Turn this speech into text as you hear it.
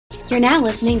You're now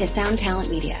listening to Sound Talent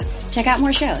Media. Check out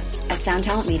more shows at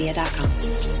soundtalentmedia.com.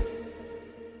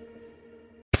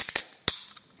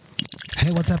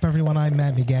 Hey, what's up, everyone? I'm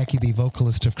Matt Migaki, the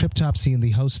vocalist of Cryptopsy and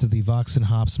the host of the Vox and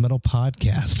Hops Metal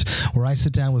Podcast, where I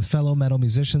sit down with fellow metal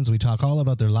musicians. We talk all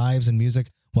about their lives and music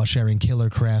while sharing killer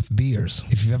craft beers.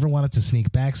 If you've ever wanted to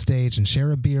sneak backstage and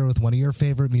share a beer with one of your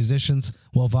favorite musicians,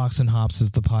 well, Vox and Hops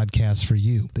is the podcast for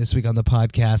you. This week on the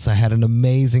podcast, I had an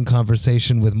amazing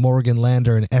conversation with Morgan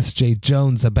Lander and S.J.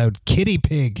 Jones about Kitty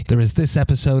Pig. There is this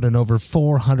episode and over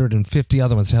 450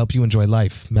 other ones to help you enjoy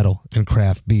life, metal, and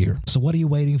craft beer. So what are you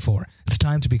waiting for? It's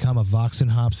time to become a Vox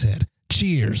and Hops head.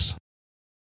 Cheers!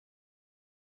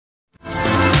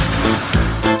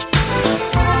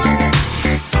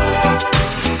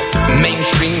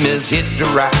 Mainstream has hit the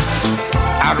rocks.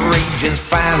 Outrage has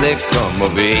finally come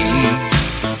of age.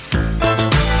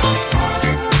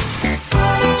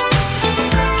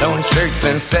 Torn shirts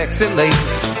and sexy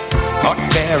lace, hot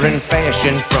hair and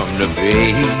fashion from the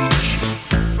beige.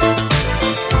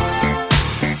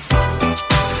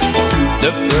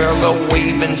 The girls are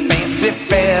waving fancy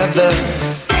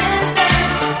feathers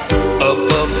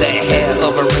above the hair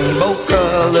of a rainbow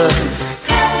color.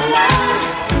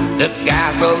 The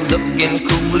guys are looking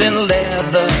cool in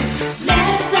leather.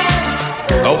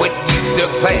 Oh, it used to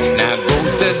clash, now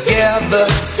goes together.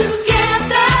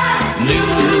 New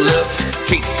looks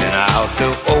chasing out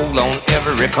the old on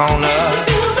every corner.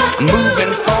 Moving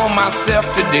for myself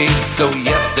today, so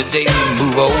yesterday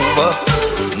move over.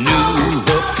 New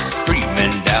hooks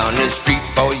screaming down the street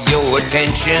for your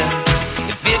attention.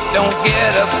 If it don't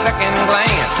get a second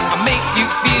glance, I'll make you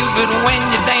feel good when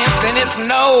you dance. And it's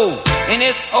no, and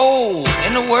it's old,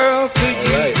 and the world could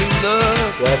use your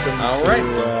love. Welcome to,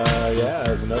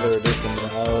 it's another edition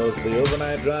of the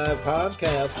Overnight Drive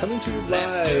podcast, coming to you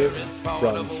live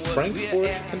from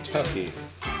Frankfort, Kentucky.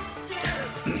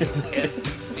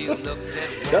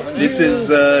 This is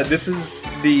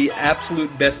the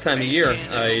absolute best time of year.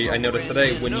 I noticed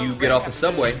today when you get off the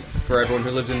subway, for everyone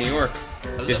who lives in New York,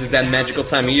 this is that magical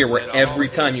time of year where every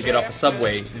time you get off a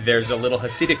subway, there's a little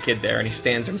Hasidic kid there, and he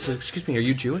stands there and says, "Excuse me, are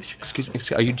you Jewish? Excuse me,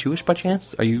 are you Jewish by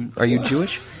chance? Are you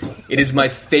Jewish?" It is my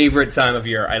favorite time of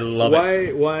year. I love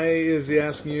it. Why is he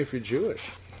asking you if you're Jewish?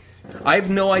 I have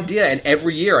no idea, and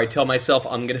every year I tell myself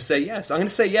I'm going to say yes. I'm going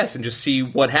to say yes and just see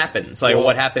what happens,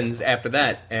 what happens after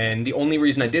that. And the only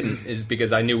reason I didn't is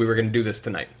because I knew we were going to do this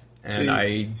tonight, and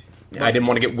I didn't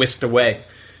want to get whisked away.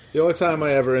 The only time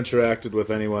I ever interacted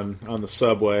with anyone on the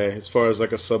subway, as far as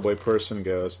like a subway person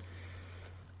goes,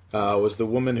 was the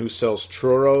woman who sells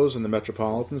churros in the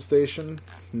Metropolitan Station.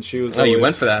 And she was you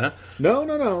went for that, huh?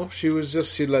 No. She'd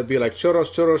be like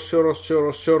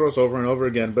churros over and over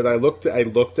again. But I looked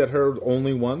at her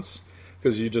only once,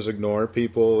 because you just ignore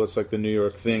people. It's like the New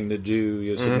York thing to do.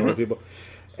 You just ignore people.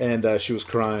 And she was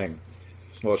crying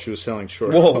while she was selling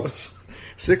churros. Whoa.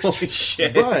 Holy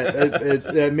shit. But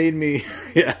it made me,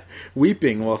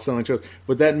 weeping while selling churros.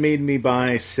 But that made me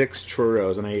buy 6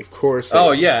 churros, and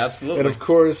absolutely. And of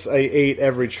course, I ate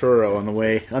every churro on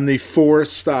the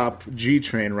 4-stop G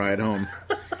train ride home.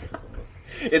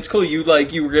 It's cool. You were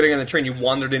getting on the train. You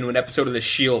wandered into an episode of The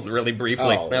Shield really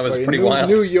briefly. That was pretty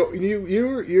wild.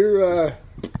 You're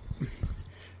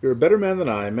a better man than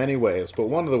I in many ways, but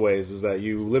one of the ways is that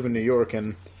you live in New York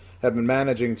and have been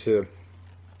managing to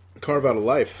carve out a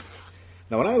life.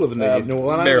 Now, when I lived in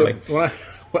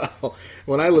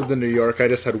when I lived in New York, I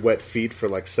just had wet feet for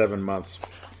like 7 months,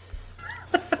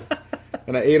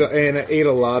 and I ate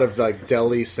a lot of like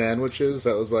deli sandwiches.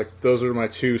 Those are my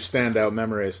 2 standout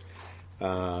memories.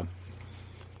 Had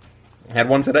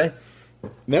one today?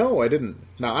 No, I didn't.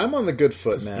 Now I'm on the good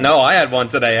foot, man. No, I had one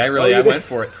today. I went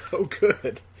for it. Oh,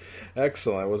 good,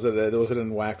 excellent. Was it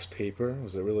in wax paper?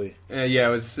 Was it really? Yeah,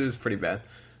 it was pretty bad.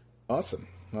 Awesome.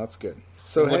 That's good.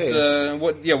 So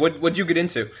what'd you get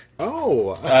into?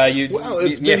 It's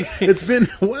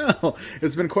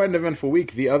been quite an eventful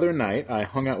week. The other night, I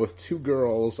hung out with 2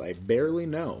 girls I barely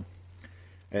know,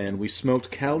 and we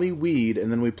smoked Cali weed, and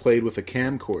then we played with a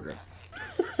camcorder.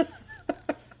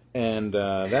 And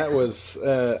that was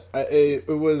it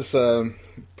was a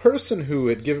person who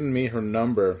had given me her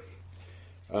number,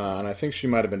 and I think she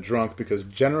might have been drunk, because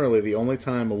generally the only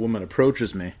time a woman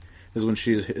approaches me is when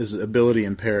she is ability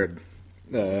impaired.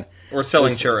 Or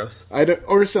selling churros.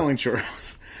 Or selling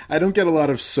churros. I don't get a lot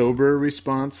of sober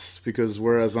response, because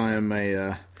whereas I am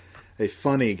a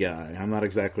funny guy, I'm not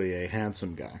exactly a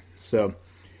handsome guy. So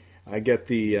I get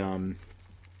the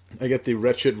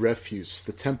wretched refuse,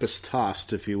 the tempest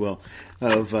tossed, if you will,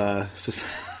 of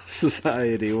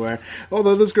society. Where,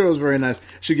 although this girl was very nice,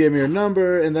 she gave me her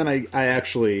number, and then I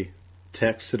actually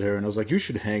texted her, and I was like, you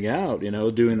should hang out,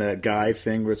 doing that guy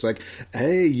thing where it's like,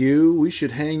 hey, we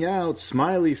should hang out,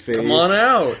 smiley face. Come on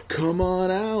out. Come on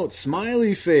out,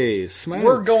 smiley face. Smiley.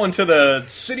 We're going to the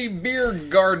City Beer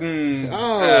Garden,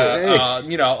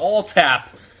 all tap.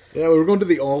 Yeah, we're going to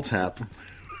the All Tap.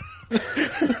 Hey,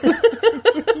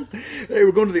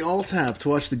 we're going to the All Tap to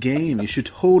watch the game. You should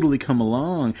totally come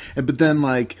along. But then,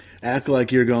 act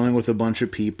like you're going with a bunch of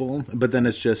people, but then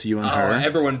it's just you and her.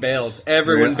 Everyone bailed.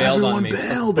 Everyone bailed on me.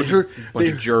 Everyone bailed. Bunch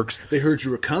of jerks. They heard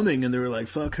you were coming, and they were like,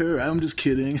 fuck her, I'm just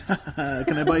kidding.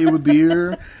 Can I buy you a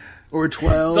beer? Or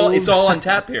 12? It's all on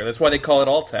tap here. That's why they call it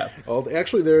All Tap.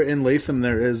 Actually, there in Latham,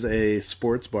 there is a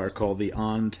sports bar called the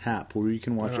On Tap, where you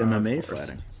can watch MMA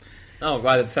fighting. Oh,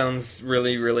 wow, that sounds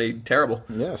really, really terrible.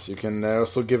 Yes, you can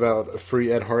also give out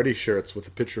free Ed Hardy shirts with a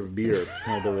picture of beer,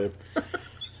 I believe.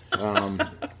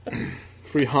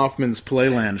 Free Hoffman's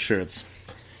Playland shirts.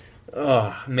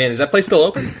 Oh, man, is that place still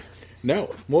open?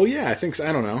 No. Well, yeah, I think so.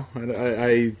 I don't know.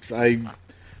 I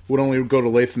would only go to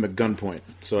Latham at gunpoint,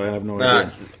 so I have no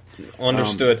idea.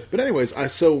 Understood. But anyways, I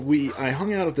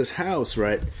hung out at this house,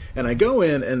 right? And I go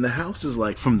in, and the house is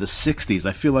from the 60s.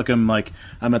 I feel like I'm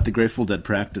at the Grateful Dead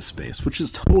practice space, which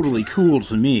is totally cool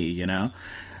to me,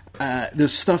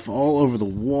 There's stuff all over the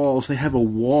walls. They have a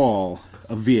wall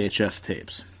of VHS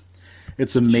tapes.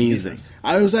 It's amazing. Jesus.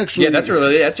 I was actually... Yeah, that's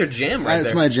your jam right there.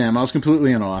 That's my jam. I was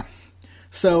completely in awe.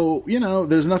 So,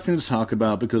 there's nothing to talk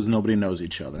about because nobody knows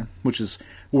each other, which is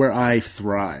where I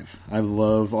thrive. I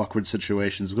love awkward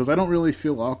situations because I don't really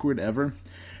feel awkward ever,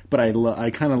 but I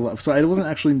kind of love... So it wasn't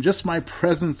actually... Just my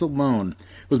presence alone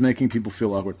was making people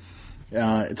feel awkward,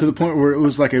 to the point where it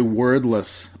was like a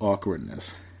wordless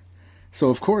awkwardness. So,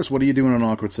 of course, what do you do in an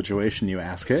awkward situation? You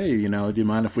ask, hey, do you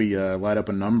mind if we light up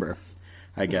a number?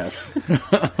 I guess.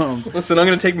 Listen, I'm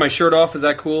going to take my shirt off. Is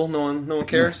that cool? No one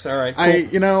cares? All right,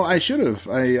 cool. I should have.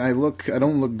 I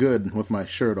don't look good with my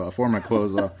shirt off or my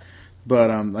clothes off.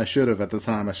 But I should have at the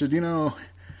time. I should,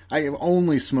 I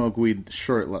only smoke weed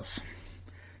shirtless.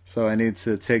 So I need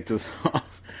to take this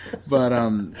off. But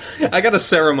I got a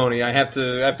ceremony. I have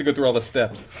to go through all the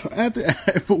steps. I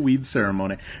have a weed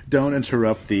ceremony. Don't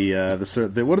interrupt the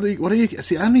what do you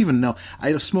see? I don't even know.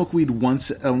 I smoke weed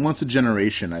once a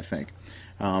generation, I think.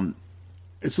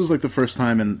 This was the first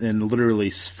time in literally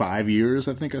 5 years.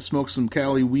 I think I smoked some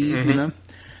Cali weed,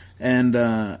 and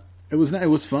it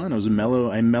was fun. It was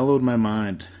I mellowed my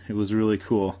mind. It was really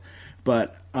cool.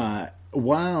 But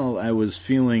while I was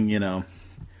feeling,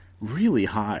 really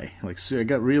high, I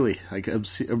got really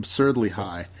absurdly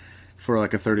high for a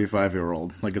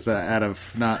 35-year-old. It's out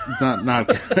of not.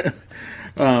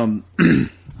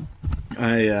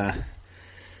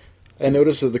 I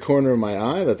noticed at the corner of my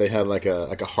eye that they had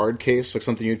a hard case,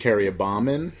 something you'd carry a bomb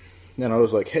in. And I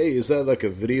was like, hey, is that a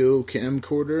video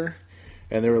camcorder?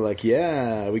 And they were like,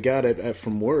 yeah, we got it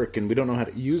from work, and we don't know how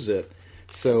to use it.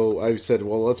 So I said,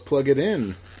 well, let's plug it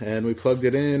in. And we plugged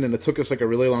it in, and it took us a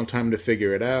really long time to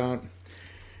figure it out.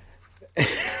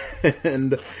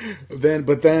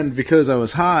 But then, because I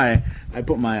was high, I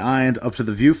put my eye up to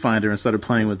the viewfinder and started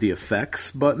playing with the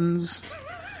effects buttons.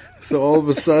 So all of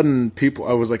a sudden,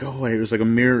 I was like, oh, there's a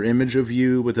mirror image of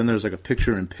you, but then there's a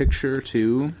picture-in-picture,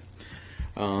 too.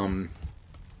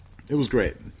 It was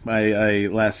great. I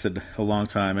lasted a long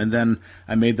time. And then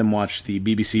I made them watch the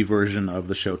BBC version of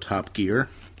the show Top Gear.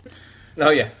 Oh,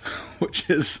 yeah. Which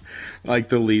is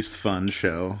the least fun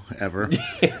show ever.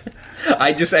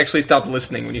 I just actually stopped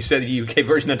listening when you said the UK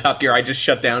version of Top Gear. I just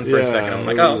shut down for a second. I'm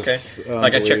like, oh, okay.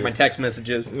 I checked my text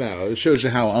messages. No, it shows you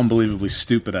how unbelievably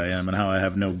stupid I am and how I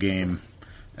have no game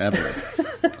ever.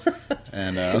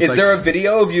 And is there a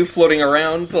video of you floating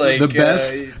around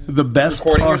the best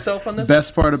recording yourself on this? The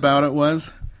best part about it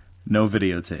was no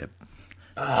videotape.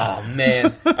 Oh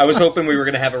man, I was hoping we were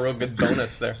going to have a real good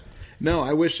bonus there. No,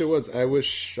 I wish it was. I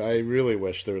really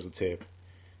wish there was a tape.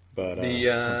 But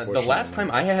the last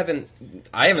time I haven't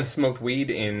smoked weed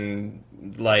in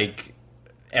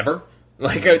ever,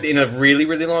 in a really,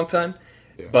 really long time.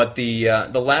 Yeah. But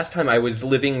the last time I was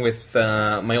living with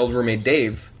my old roommate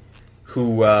Dave,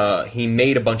 who he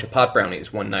made a bunch of pot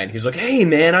brownies one night. He was like, "Hey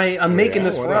man, I'm making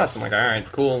this for us." I'm like, "All right,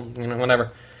 cool,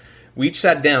 whatever." We each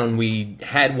sat down. We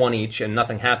had one each, and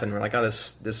nothing happened. We're like, "Oh,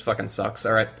 this fucking sucks."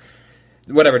 All right,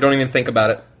 whatever. Don't even think about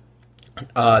it.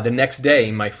 The next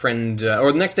day, my friend,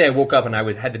 the next day I woke up and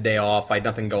I had the day off. I had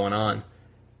nothing going on.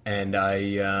 And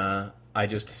I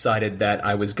just decided that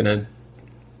I was going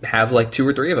to have like 2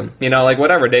 or 3 of them. You know, like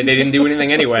whatever. They didn't do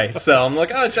anything anyway. So I'm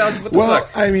like, oh, child, what the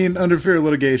fuck? I mean, under fear of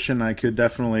litigation, I could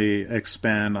definitely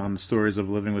expand on stories of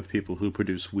living with people who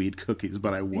produce weed cookies,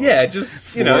 but I won't. Yeah,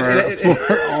 just, you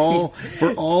know.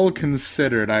 For all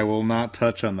considered, I will not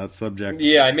touch on that subject.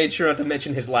 Yeah, I made sure not to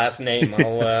mention his last name.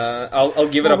 I'll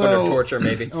give it up under torture,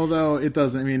 maybe. Although it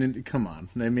doesn't, I mean, come on.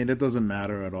 I mean, it doesn't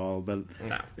matter at all, but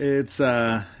no. It's,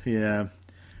 yeah.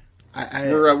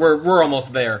 We're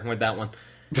almost there with that one.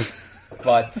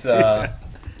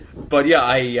 But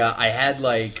yeah, I had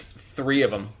like 3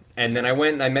 of them. And then I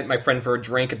went and I met my friend for a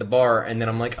drink at the bar, and then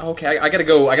I'm like, oh, okay, I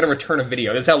gotta return a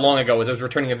video. This is how long ago it was. I was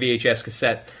returning a VHS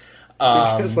cassette.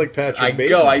 Just like Patrick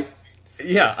Bateman.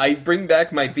 I bring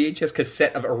back my VHS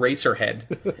cassette of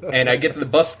Eraserhead, and I get to the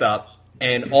bus stop,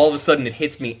 and all of a sudden it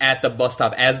hits me at the bus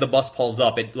stop. As the bus pulls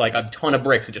up, it like a ton of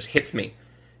bricks, it just hits me.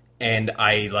 And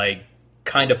I like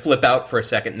kind of flip out for a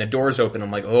second, and the doors open. I'm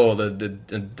like, oh, the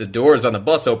doors on the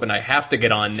bus open. I have to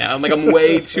get on now. I'm like, I'm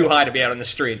way too high to be out on the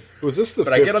street. Was this the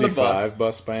 55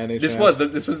 bus by any chance?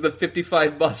 This was the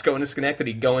 55 bus going to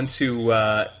Schenectady, going to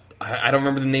I don't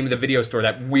remember the name of the video store.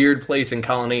 That weird place in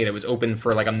Colonnade that was open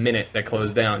for like a minute that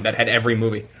closed down. That had every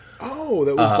movie. Oh,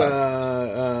 that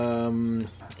was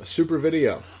Super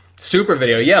Video. Super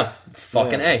Video, yeah,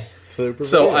 fucking A. Super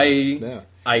so Video.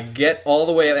 I get all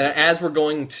the way, and as we're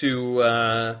going to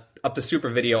up to Super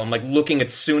Video, I'm like looking at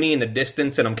SUNY in the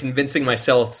distance, and I'm convincing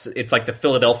myself it's like the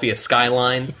Philadelphia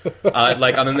skyline.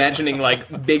 Like I'm imagining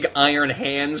like big iron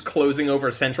hands closing over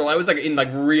Central. I was like in like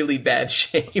really bad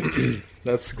shape.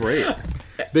 That's great.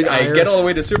 I get all the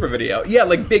way to Super Video. Yeah,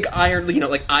 like big iron, you know,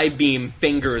 like I-beam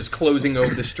fingers closing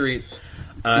over the street.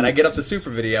 And I get up to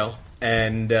Super Video,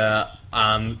 and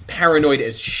I'm paranoid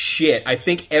as shit. I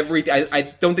think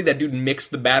I don't think that dude mixed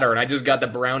the batter, and I just got the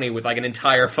brownie with like an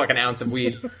entire fucking ounce of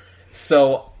weed.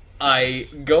 So I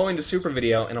go into Super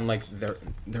Video, and I'm like, they're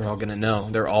all gonna know.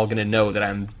 They're all gonna know that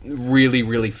I'm really,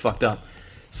 really fucked up.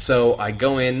 So I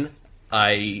go in.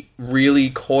 I really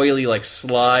coyly like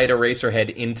slide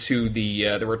Eraserhead into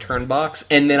the return box,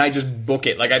 and then I just book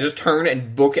it. Like I just turn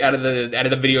and book out of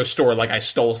the video store like I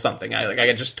stole something.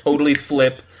 I just totally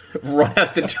flip, run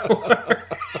out the door,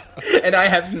 and I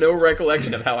have no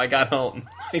recollection of how I got home.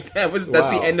 Like that's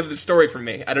the end of the story for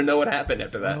me. I don't know what happened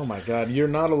after that. Oh my god, you're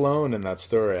not alone in that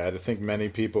story. I think many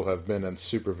people have been in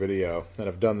Super Video and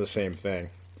have done the same thing.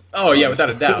 Oh yeah,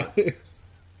 without a doubt.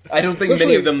 I don't think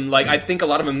many of them, like, I think a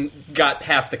lot of them got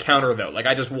past the counter, though. Like,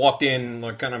 I just walked in,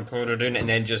 like, kind of put it in, and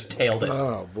then just tailed it.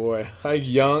 Oh, boy.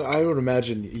 I would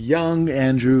imagine young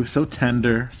Andrew, so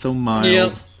tender, so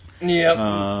mild. Yep.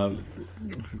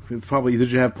 Probably,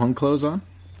 did you have punk clothes on?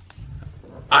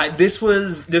 This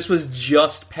was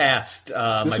just past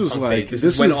my punk phase. This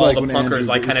is when all the punkers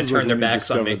like kind of turned their backs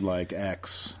on me. Like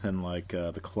X and like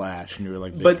the Clash, and you were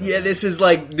like. But yeah, this is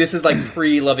like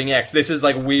pre-Loving X. This is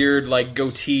like weird, like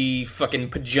goatee, fucking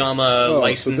pajama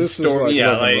licensed store. Is like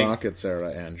yeah, like Rockets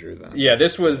era Andrew. Then yeah,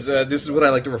 this is what I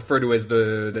like to refer to as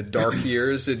the dark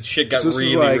years. Shit got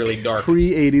really like really dark.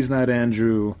 Pre-80s Night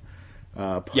Andrew,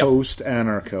 post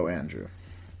Anarcho Andrew.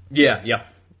 Yeah, okay.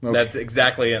 That's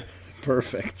exactly it.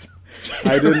 Perfect.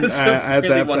 I didn't. At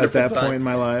that point in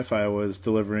my life, I was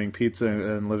delivering pizza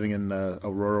and living in a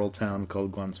rural town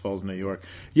called Glens Falls, New York.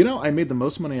 You know, I made the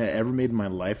most money I ever made in my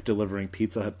life delivering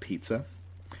Pizza Hut pizza.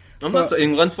 In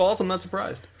Glens Falls, I'm not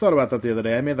surprised. Thought about that the other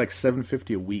day. I made like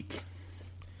 $7.50 a week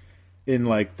in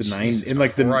like the in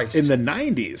the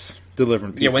 90s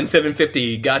delivering pizza. Yeah, when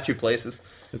 $7.50 got you places.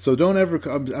 So don't ever.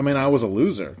 I mean, I was a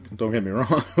loser. Don't get me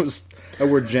wrong. I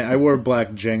wore black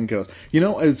JNCOs. You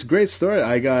know, it's a great story.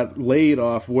 I got laid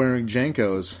off wearing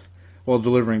JNCOs while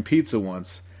delivering pizza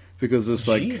once because this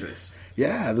Jesus.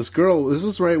 This girl. This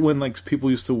was right when like people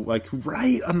used to like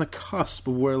right on the cusp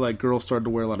of where like girls started to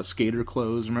wear a lot of skater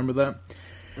clothes. Remember that?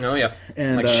 Oh yeah,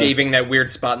 and like shaving that weird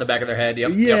spot in the back of their head.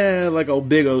 Yep. Yeah, like old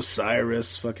big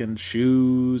Osiris fucking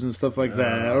shoes and stuff like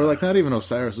that, or like not even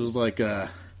Osiris. It was like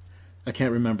I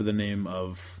can't remember the name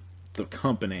of the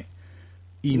company.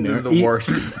 This is the worst.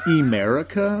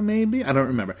 Emerica, maybe? I don't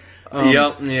remember.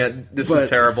 This is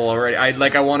terrible already. I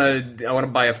want to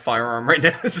buy a firearm right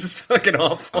now. This is fucking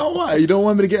awful. Oh, why? You don't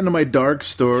want me to get into my dark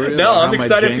story? No, I'm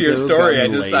excited for your story.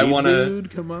 I want to.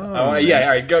 Dude, come on. All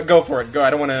right, go for it. Go. I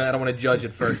don't want to judge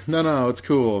it first. No, it's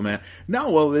cool, man.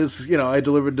 No, well, I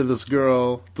delivered to this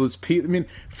girl. I mean,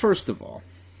 first of all,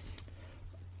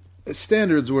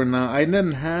 standards were not. I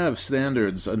didn't have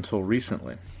standards until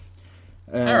recently.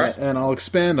 All right. And I'll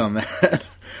expand on that.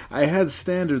 I had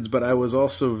standards, but I was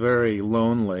also very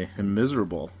lonely and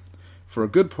miserable for a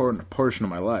good portion of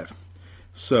my life.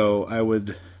 So I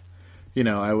would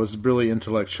I was really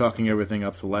into like chalking everything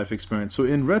up to life experience. So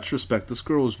in retrospect, this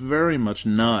girl was very much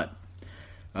not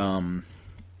your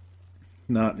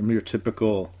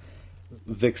typical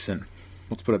vixen.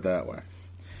 Let's put it that way.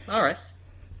 All right.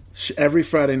 Every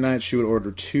Friday night, she would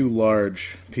order 2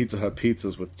 large Pizza Hut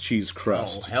pizzas with cheese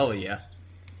crust. Oh, hell yeah.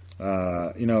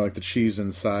 Like the cheese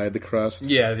inside the crust.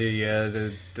 Yeah,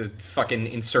 the fucking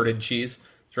inserted cheese.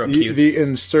 It's real cute. The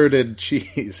inserted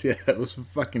cheese. Yeah, it was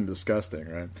fucking disgusting,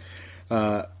 right?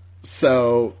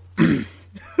 So I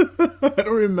don't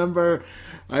remember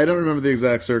the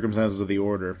exact circumstances of the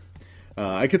order.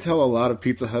 I could tell a lot of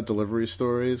Pizza Hut delivery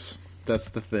stories. That's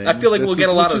the thing. I feel like we'll get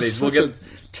a lot of these. We'll get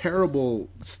terrible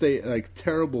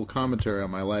commentary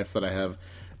on my life that I have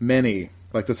many.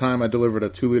 Like the time I delivered a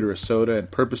 2-liter of soda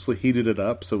and purposely heated it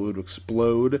up so it would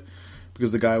explode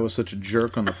because the guy was such a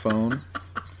jerk on the phone.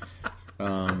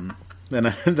 Then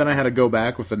I had to go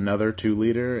back with another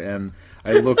 2-liter, and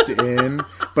I looked in,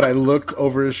 but I looked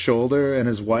over his shoulder, and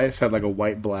his wife had like a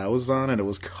white blouse on, and it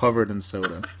was covered in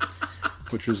soda,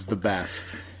 which was the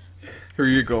best. Here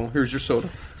you go. Here's your soda.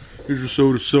 Here's your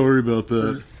soda. Sorry about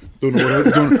that. Don't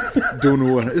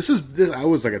know what. This. I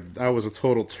was a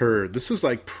total turd. This is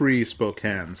like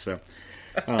pre-Spokane, so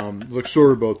like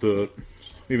sorry about that.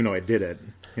 Even though I did it,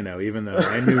 even though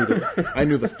I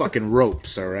knew the fucking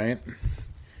ropes. All right,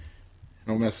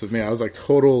 don't mess with me. I was like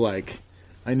total like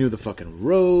I knew the fucking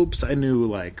ropes. I knew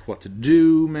like what to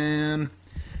do, man.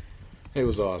 It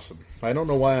was awesome. I don't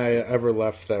know why I ever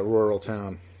left that rural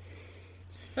town.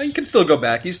 Well, you can still go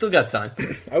back. You still got time.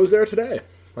 I was there today.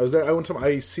 I was there.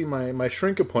 I see my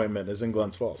shrink appointment is in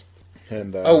Glens Falls.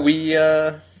 And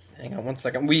hang on one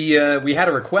second. We had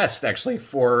a request actually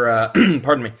for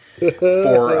pardon me,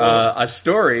 for a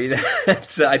story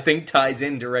that I think ties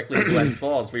in directly to Glens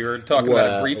Falls. We were talking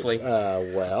about it briefly.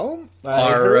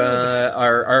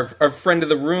 Our friend of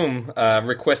the room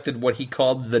requested what he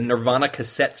called the Nirvana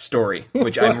cassette story,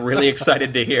 which I'm really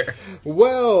excited to hear.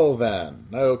 Well then,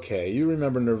 okay, you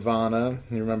remember Nirvana?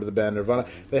 You remember the band Nirvana?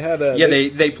 They had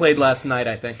they played last night,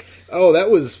 I think. Oh, that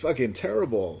was fucking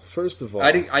terrible. First of all,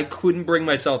 I couldn't bring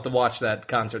myself to watch that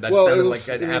concert. That sounded like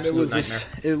an absolute nightmare.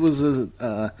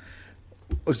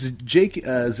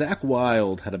 Zach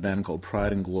Wilde had a band called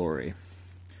Pride and Glory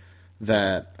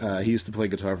that he used to play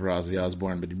guitar for Ozzy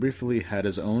Osbourne, but he briefly had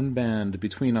his own band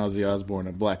between Ozzy Osbourne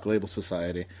and Black Label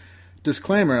Society.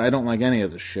 Disclaimer, I don't like any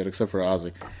of this shit except for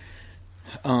Ozzy.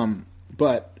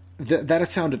 But that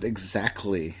sounded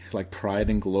exactly like Pride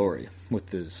and Glory with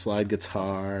the slide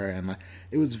guitar, and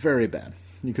it was very bad.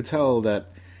 You could tell that,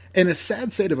 in a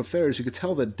sad state of affairs, you could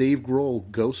tell that Dave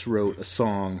Grohl ghost wrote a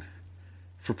song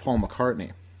for Paul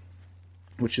McCartney,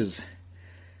 which is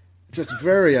just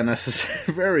very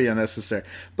unnecessary. Very unnecessary.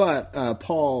 But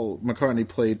Paul McCartney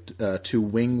played 2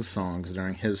 Wings songs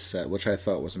during his set, which I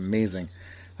thought was amazing.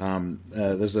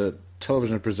 There's a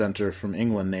television presenter from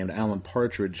England named Alan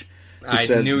Partridge. I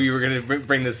knew you were going to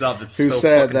bring this up. It's who so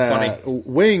said fucking that funny.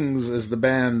 Wings is the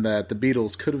band that the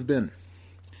Beatles could have been.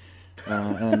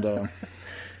 And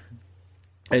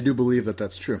I do believe that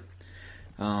that's true.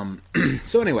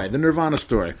 So anyway, the Nirvana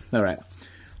story. All right.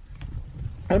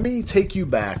 Let me take you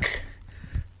back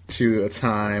to a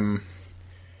time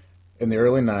in the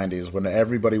early 90s when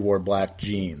everybody wore black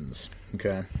jeans,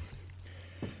 okay?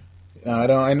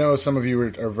 Now, I know some of you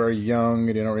are very young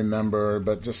and you don't remember,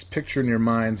 but just picture in your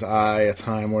mind's eye a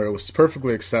time where it was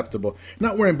perfectly acceptable.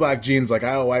 Not wearing black jeans like,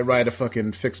 oh, I ride a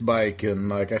fucking fixed bike and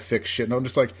like I fix shit. No,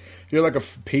 just like you're like a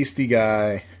pasty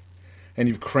guy and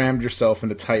you've crammed yourself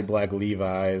into tight black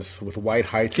Levi's with white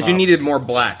high tops. Because you needed more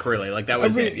black, really. Like, that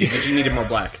was it. Because you needed more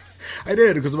black. I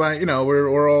did, because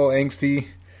we're all angsty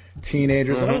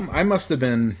teenagers. Mm-hmm. I must have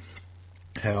been,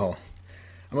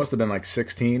 like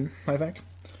 16, I think.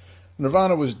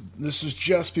 This was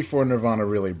just before Nirvana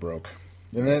really broke.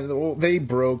 And then, they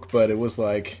broke, but it was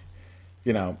like,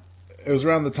 it was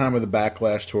around the time of the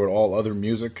backlash toward all other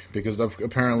music, because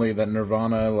apparently that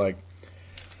Nirvana, like,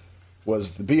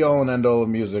 was the be-all and end-all of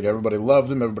music. Everybody loved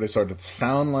them. Everybody started to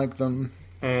sound like them.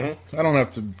 Mm-hmm. I don't have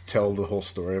to tell the whole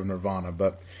story of Nirvana,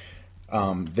 but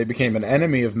they became an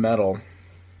enemy of metal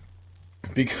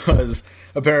because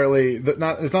apparently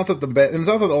it's not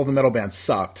that all the metal bands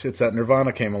sucked. It's that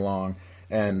Nirvana came along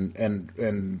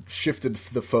and shifted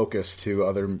the focus to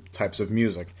other types of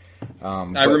music.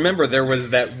 I remember there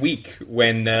was that week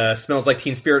when Smells Like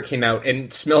Teen Spirit came out,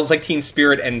 and Smells Like Teen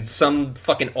Spirit and some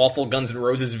fucking awful Guns N'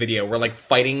 Roses video were like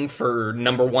fighting for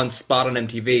 #1 spot on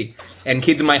MTV, and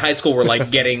kids in my high school were like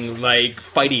getting like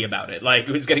fighty about it. Like,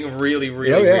 it was getting really,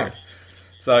 really weird.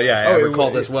 So yeah, I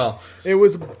recall this well. It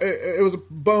was a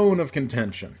bone of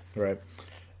contention, right?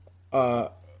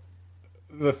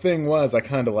 the thing was, I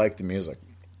kind of liked the music.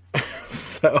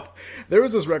 So there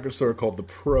was this record store called The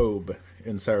Probe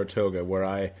in Saratoga where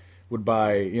I would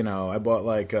buy, I bought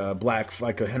like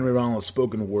a Henry Rollins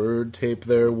spoken word tape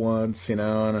there once, and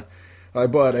I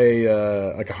bought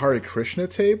a Hare Krishna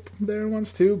tape there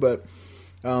once too, but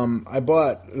I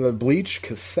bought the Bleach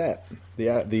cassette,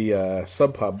 the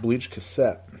Sub Pop Bleach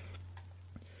cassette,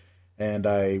 and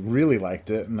I really liked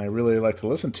it, and I really liked to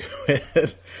listen to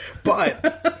it.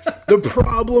 But the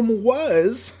problem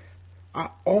was,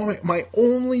 all my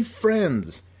only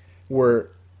friends were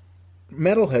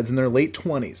metalheads in their late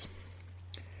 20s.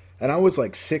 And I was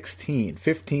like 15,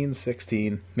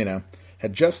 16,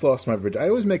 had just lost my virginity. I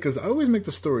always make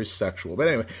the story sexual. But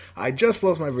anyway, I just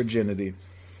lost my virginity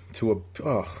to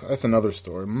that's another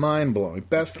story. Mind-blowing.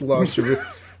 Best loss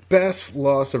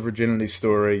of virginity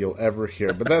story you'll ever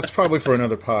hear. But that's probably for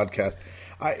another podcast.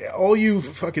 All you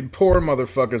fucking poor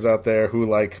motherfuckers out there who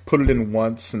like put it in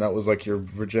once and that was like your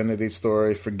virginity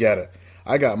story, forget it.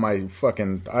 I got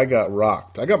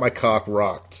rocked. I got my cock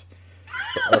rocked.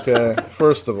 Okay,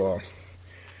 first of all,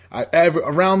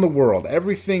 around the world,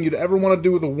 everything you'd ever want to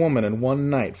do with a woman in one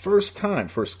night, first time,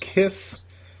 first kiss,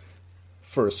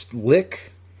 first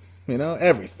lick,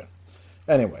 everything.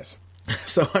 Anyways,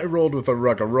 so I rolled with a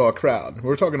raw crowd.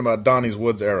 We're talking about Donnie's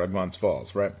Woods era, Glens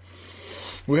Falls, right?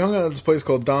 We hung out at this place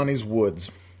called Donnie's Woods,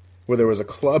 where there was a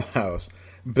clubhouse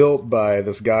built by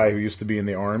this guy who used to be in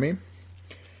the army.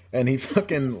 And he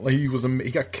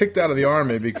got kicked out of the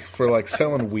army for like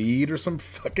selling weed or some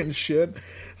fucking shit.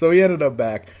 So he ended up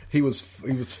back. He was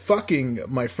fucking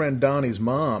my friend Donnie's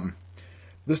mom.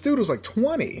 This dude was like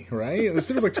 20, right? This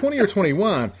dude was like 20 or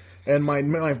 21, and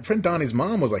my friend Donnie's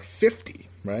mom was like 50,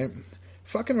 right?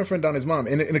 Fucking my friend Donnie's mom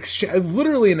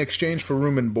literally in exchange for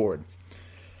room and board.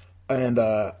 And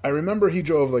I remember he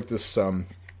drove like this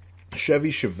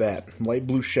Chevy Chevette, light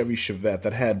blue Chevy Chevette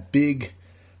that had big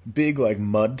like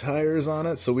mud tires on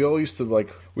it, so we all used to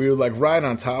we would ride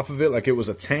on top of it like it was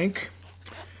a tank.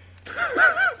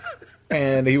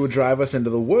 And he would drive us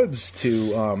into the woods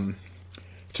to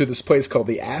this place called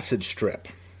the Acid Strip,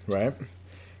 right?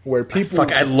 Where people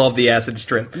I love the Acid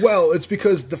Strip. Well, it's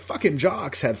because the fucking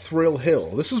jocks had Thrill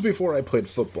Hill. This was before I played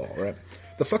football, right?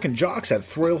 The fucking jocks had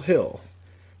Thrill Hill.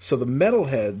 So the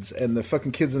metalheads and the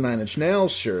fucking kids in Nine Inch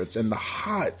Nails shirts and the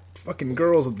hot fucking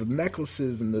girls with the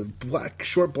necklaces and the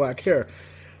short black hair,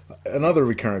 another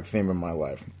recurring theme in my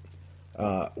life,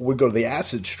 would go to the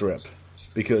Acid Strip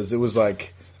because it was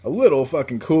like a little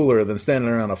fucking cooler than standing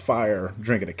around a fire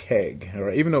drinking a keg,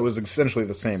 right? Even though it was essentially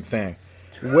the same thing.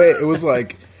 It was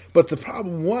like, but the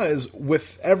problem was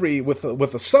with a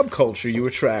subculture you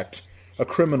attract a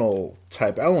criminal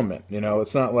type element.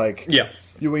 It's not like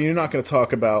You're not going to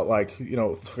talk about like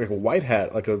a white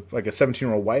hat, like a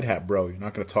 17-year-old white hat bro. You're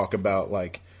not going to talk about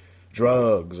like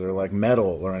drugs or like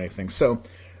metal or anything. So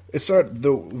it started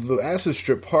the Acid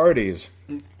Strip parties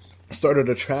started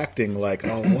attracting like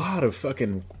a lot of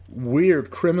fucking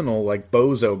weird criminal like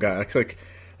bozo guys, like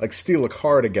steal a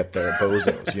car to get there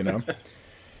bozos,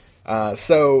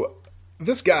 So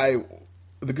this guy,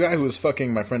 the guy who was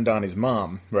fucking my friend Donnie's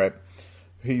mom, right?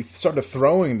 He started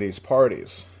throwing these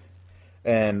parties.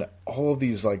 And all of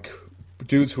these, like,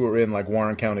 dudes who were in, like,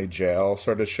 Warren County Jail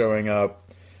started showing up.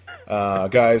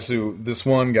 This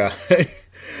one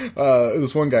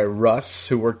guy, Russ,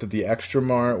 who worked at the Extra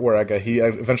Mart, where he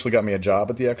eventually got me a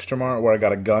job at the Extra Mart, where I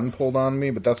got a gun pulled on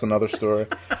me, but that's another story.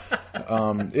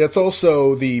 It's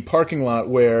also the parking lot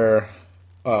where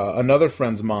another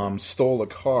friend's mom stole a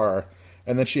car,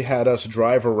 and then she had us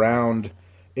drive around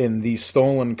in the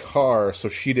stolen car so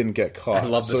she didn't get caught. I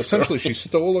love this So essentially she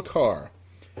stole a car,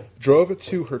 drove it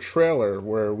to her trailer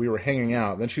where we were hanging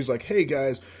out. Then she's like, hey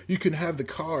guys, you can have the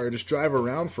car, just drive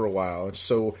around for a while. And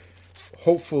so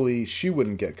hopefully she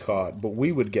wouldn't get caught, but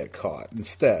we would get caught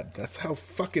instead. That's how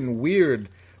fucking weird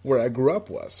where I grew up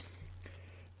was.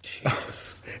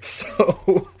 Jesus.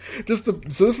 So this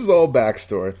is all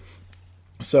backstory.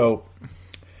 So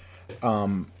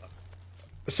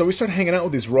we started hanging out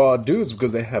with these raw dudes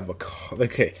because they have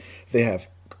they have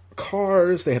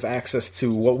cars, they have access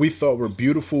to what we thought were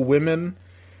beautiful women,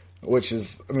 which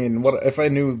is, what if I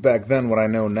knew back then what I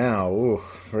know now? Ooh,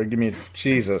 forgive me,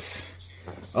 Jesus.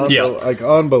 Like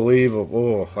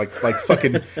unbelievable. Like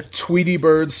fucking Tweety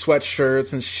Bird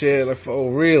sweatshirts and shit. Like, oh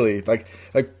really? Like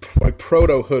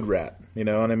proto hood rat. You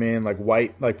know what I mean? Like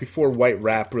white, like before white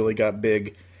rap really got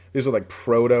big. These are like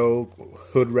proto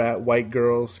hood rat white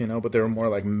girls, but they were more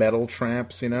like metal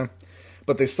tramps,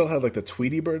 But they still had like the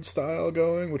Tweety Bird style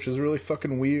going, which is really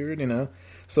fucking weird,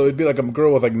 So it'd be like a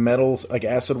girl with like metal, like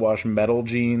acid wash metal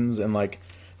jeans and like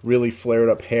really flared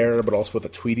up hair, but also with a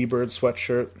Tweety Bird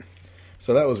sweatshirt.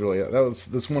 So that was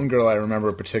this one girl I remember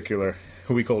in particular,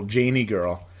 who we called Janie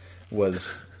Girl,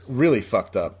 was really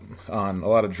fucked up on a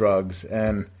lot of drugs,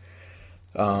 and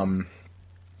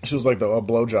she was like a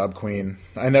blowjob queen.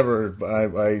 I was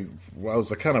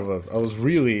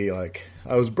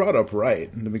I was brought up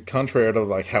right, to be contrary to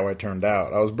like how I turned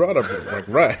out. I was brought up like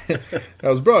right. I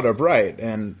was brought up right,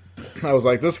 and I was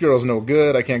like, this girl's no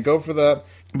good. I can't go for that.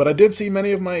 But I did see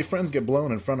many of my friends get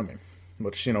blown in front of me,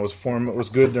 which was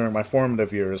good during my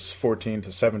formative years, 14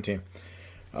 to 17.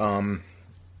 It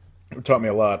taught me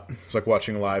a lot. It's like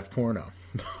watching live porno.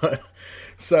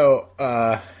 So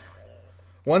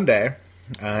one day,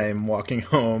 I'm walking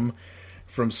home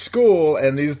from school,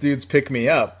 and these dudes pick me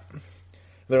up.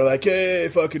 They're like, hey,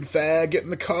 fucking fag, get in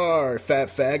the car, fat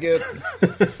faggot.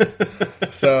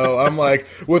 So I'm like,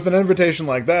 with an invitation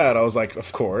like that, I was like,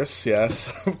 of course,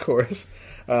 yes, of course.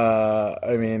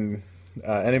 Anybody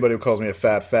who calls me a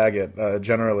fat faggot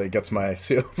generally gets my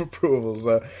seal of approval.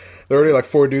 So there were already like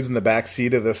 4 dudes in the back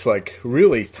seat of this like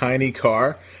really tiny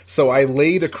car. So I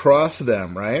laid across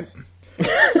them, right?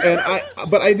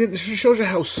 But I didn't. It shows you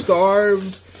how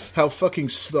fucking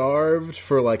starved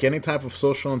for like any type of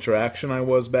social interaction I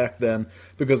was back then,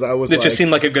 because I was. It just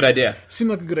seemed like a good idea. Seemed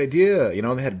like a good idea. You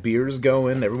know, they had beers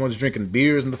going. Everyone's drinking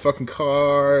beers in the fucking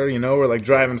car. You know, we're like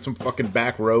driving some fucking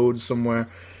back road somewhere,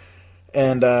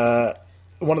 and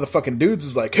one of the fucking dudes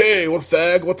is like, "Hey, what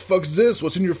the fuck is this?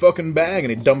 What's in your fucking bag?"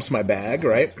 And he dumps my bag,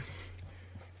 right?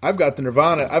 I've got the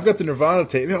Nirvana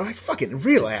tape. You know, like fucking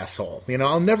real asshole. You know,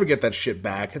 I'll never get that shit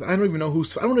back. I don't even know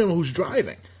who's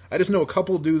driving. I just know a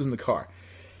couple of dudes in the car.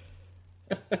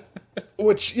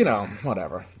 Which, you know,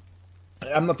 whatever.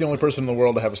 I'm not the only person in the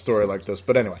world to have a story like this,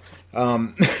 but anyway.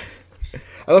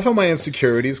 I love how my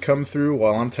insecurities come through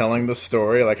while I'm telling the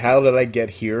story. Like, how did I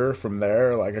get here from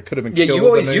there? Like, I could have been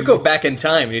killed. You go back in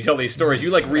time and you tell these stories.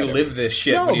 You, like, relive this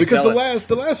shit. No, because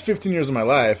the last 15 years of my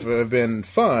life have been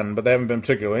fun, but they haven't been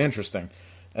particularly interesting.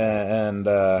 Well,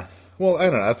 I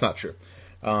don't know. That's not true.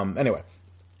 Anyway.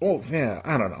 Well, yeah,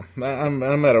 I don't know.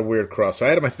 I'm at a weird cross. I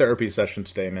had my therapy session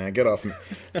today, man. Get off me.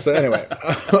 So anyway.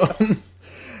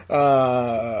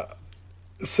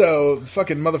 So,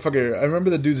 fucking motherfucker, I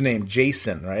remember the dude's name,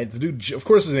 Jason, right? The dude, of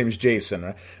course his name is Jason,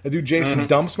 right? The dude, Jason,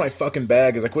 dumps my fucking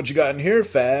bag. He's like, what you got in here,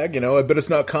 fag? You know, I bet it's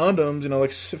not condoms, you know,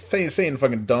 like saying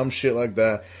fucking dumb shit like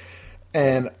that.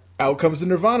 And out comes the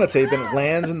Nirvana tape, and it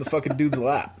lands in the fucking dude's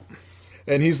lap.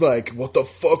 And he's like, what the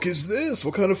fuck is this?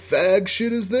 What kind of fag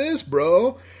shit is this,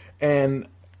 bro? And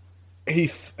he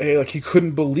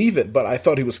couldn't believe it, but I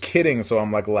thought he was kidding, so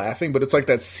I'm like laughing. But it's like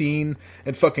that scene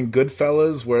in fucking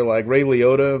Goodfellas where like Ray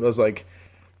Liotta was like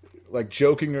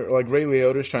joking, like Ray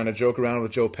Liotta's trying to joke around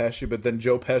with Joe Pesci, but then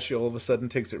Joe Pesci all of a sudden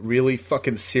takes it really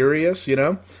fucking serious, you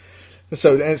know?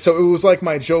 So it was like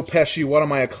my Joe Pesci, what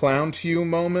am I, a clown to you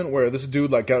moment, where this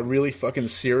dude like got really fucking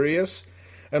serious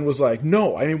and was like,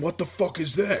 no, I mean, what the fuck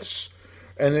is this?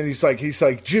 And then he's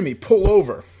like, Jimmy, pull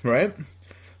over, right?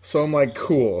 So I'm like,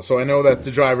 cool. So I know that the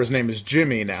driver's name is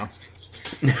Jimmy now.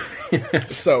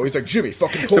 So he's like, Jimmy,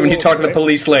 fucking pull over. So when you talk to the right?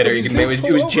 police later, so you can name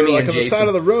it was Jimmy like and on Jason. the side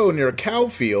of the road near a cow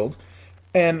field,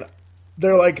 and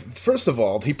they're like, first of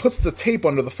all, he puts the tape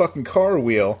under the fucking car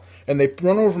wheel, and they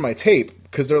run over my tape,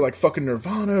 because they're like, fucking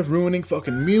Nirvana, ruining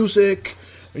fucking music,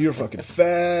 you're a fucking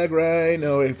fag, right?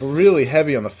 No, really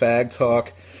heavy on the fag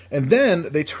talk. And then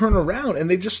they turn around, and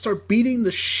they just start beating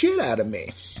the shit out of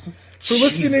me for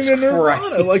listening to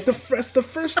Nirvana. Like, that's the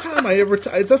first time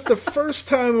that's the first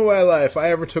time in my life I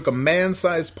ever took a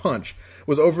man-sized punch,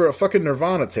 was over a fucking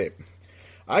Nirvana tape.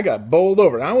 I got bowled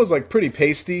over. And I was like pretty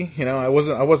pasty, you know. I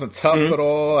wasn't tough at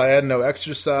all. I had no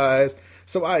exercise,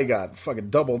 so I got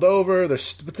fucking doubled over.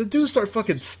 But the dudes start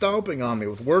fucking stomping on me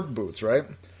with work boots, right?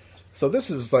 So this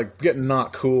is like getting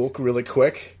not cool really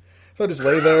quick. So I just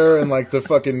lay there in like the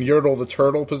fucking Yertle the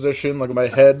Turtle position, like my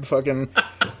head fucking,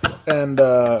 and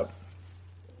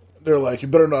they're like, you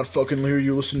better not fucking hear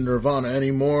you listen to Nirvana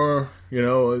anymore. You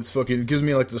know, it gives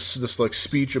me like this like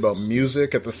speech about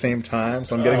music at the same time.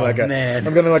 So I'm getting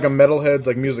I'm getting like a metalhead's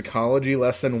like musicology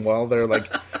lesson while they're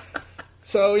like.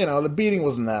 So, you know, the beating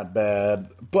wasn't that bad,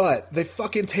 but they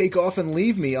fucking take off and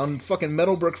leave me on fucking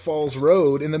Meadowbrook Falls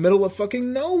Road in the middle of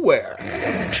fucking nowhere.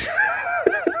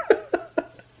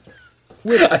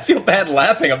 I feel bad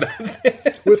laughing about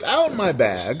that. Without my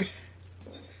bag,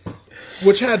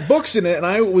 which had books in it, and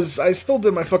I still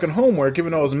did my fucking homework,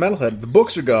 even though I was a metalhead. The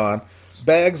books are gone,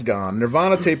 bag's gone,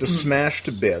 Nirvana tape is smashed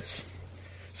to bits.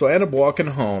 So I end up walking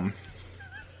home.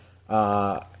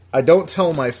 I don't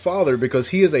tell my father because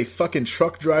he is a fucking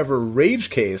truck driver rage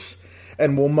case,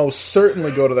 and will most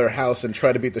certainly go to their house and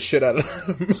try to beat the shit out of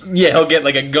them. Yeah, he'll get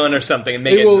like a gun or something and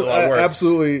make He it a will lot worse.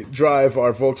 absolutely drive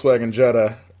our Volkswagen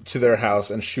Jetta to their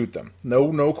house and shoot them.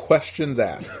 No questions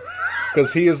asked.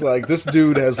 Because he is like, this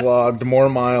dude has logged more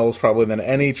miles probably than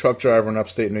any truck driver in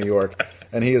upstate New York,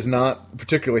 and he is not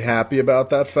particularly happy about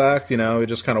that fact. He's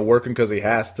just kind of working because he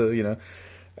has to.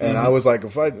 And I was like,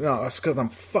 it's because I'm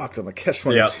fucked. I'm a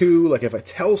catch-22. Like, if I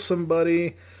tell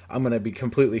somebody, I'm going to be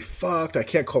completely fucked. I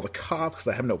can't call the cops because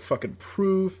I have no fucking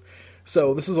proof.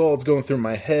 So this is all that's going through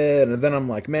my head. And then I'm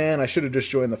like, man, I should have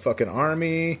just joined the fucking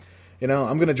army. I'm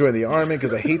going to join the army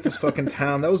because I hate this fucking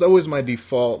town. That was always my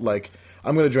default, like,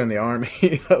 I'm going to join the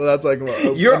army. That's like...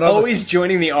 You're always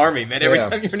joining the army, man. Every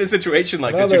time you're in a situation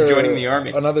like this, you're joining the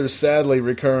army. Another sadly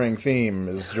recurring theme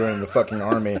is joining the fucking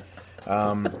army.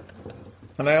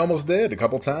 And I almost did a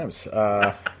couple times.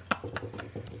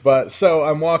 But so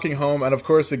I'm walking home, and of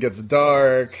course it gets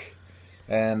dark,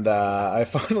 and I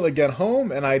finally get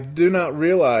home, and I do not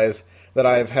realize that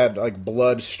I've had like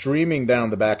blood streaming down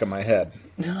the back of my head.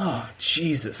 Oh,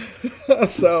 Jesus.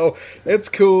 So it's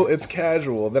cool, it's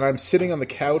casual. Then I'm sitting on the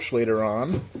couch later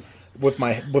on with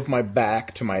my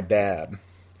back to my dad,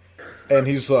 and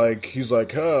he's like,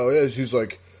 oh yeah, he's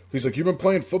like, you've been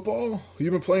playing football?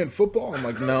 You've been playing football? I'm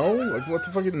like, no. Like, what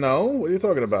the fuck? No? What are you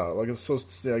talking about? Like, it's so,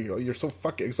 you're so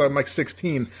fucking... Because I'm like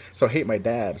 16, so I hate my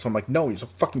dad. So I'm like, no, you're so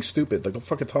fucking stupid. Like, don't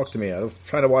fucking talk to me. I'm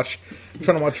trying to watch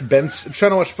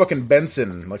fucking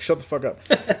Benson. Like, shut the fuck up.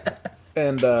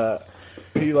 And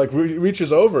he like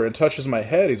reaches over and touches my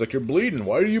head. He's like, you're bleeding.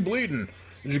 Why are you bleeding?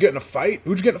 Did you get in a fight?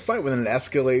 Who'd you get in a fight with? And it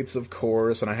escalates, of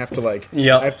course. And I have to like,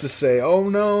 I have to say, oh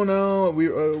no,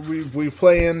 we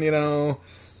playing,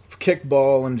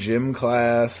 kickball in gym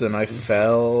class, and I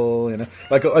fell,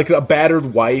 like a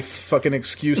battered wife, fucking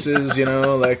excuses,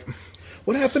 like,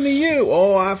 what happened to you?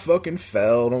 Oh, I fucking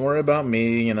fell. Don't worry about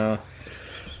me, And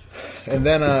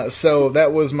then, so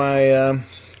that was my,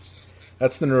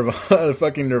 that's the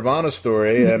fucking Nirvana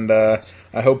story, and I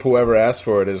hope whoever asked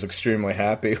for it is extremely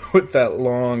happy with that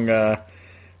long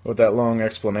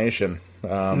explanation.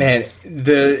 Man,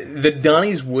 the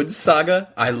Donnie's Woods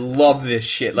saga, I love this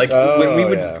shit. Like,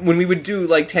 when we would do,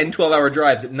 like, 10, 12-hour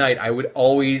drives at night, I would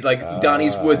always, like,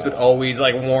 Donnie's Woods would always,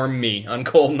 like, warm me on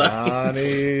cold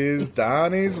nights.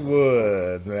 Donnie's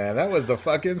Woods, man. That was the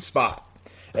fucking spot.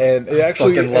 And it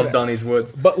actually... I fucking love Donnie's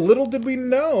Woods. But little did we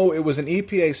know it was an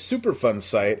EPA Superfund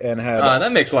site and had...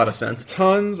 that makes a lot of sense.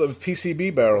 Tons of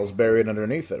PCB barrels buried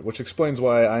underneath it, which explains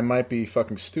why I might be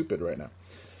fucking stupid right now.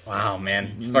 Wow,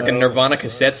 man. Fucking Nirvana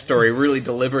cassette story really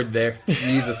delivered there.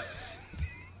 Jesus.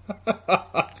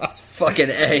 Fucking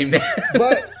A, man.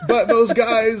 But those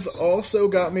guys also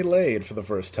got me laid for the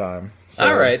first time. So,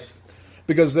 all right.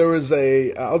 Because there was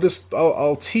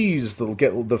I'll tease the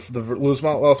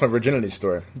lost my virginity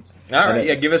story. All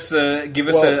right, give us a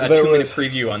 2-minute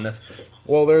preview on this.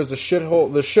 Well, there's the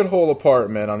shithole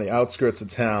apartment on the outskirts of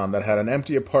town that had an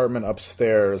empty apartment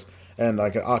upstairs and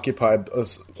like an occupied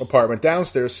apartment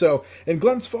downstairs. So in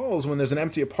Glens Falls, when there's an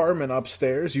empty apartment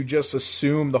upstairs, you just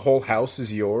assume the whole house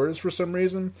is yours for some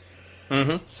reason.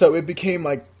 Mm-hmm. So it became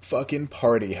like fucking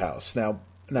party house. Now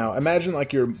imagine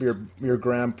like your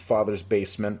grandfather's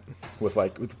basement with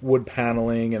wood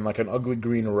paneling and like an ugly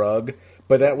green rug,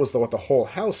 but that was what the whole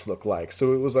house looked like.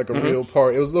 So it was like a real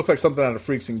party. It looked like something out of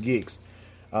Freaks and Geeks.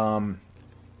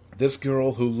 This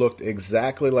girl who looked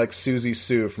exactly like Susie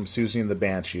Sue from Susie and the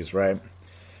Banshees, right?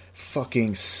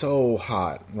 Fucking so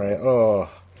hot, right? Oh,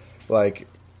 like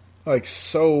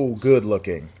so good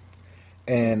looking.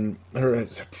 And her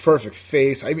perfect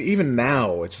face. I mean, even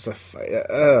now, it's just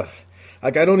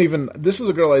like I don't even. This is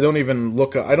a girl I don't even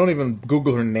look. I don't even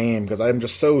Google her name because I'm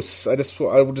just so.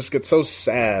 I will just get so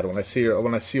sad when I see her.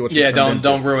 When I see what she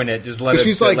don't ruin it. Just let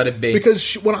it be. Because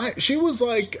she was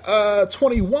like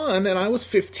 21 and I was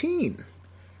 15,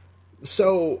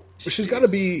 so she's got to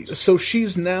be. So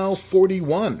she's now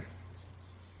 41.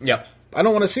 Yep. I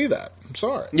don't want to see that. I'm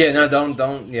sorry. Yeah. No.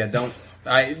 Don't. Yeah. Don't.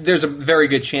 There's a very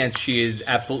good chance she is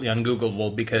absolutely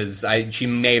ungoogleable because she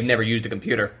may have never used a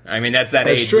computer. I mean, that's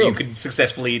age where you could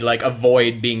successfully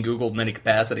avoid being Googled in any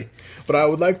capacity. But I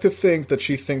would like to think that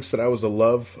she thinks that I was a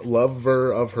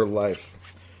lover of her life,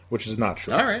 which is not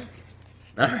true. All right.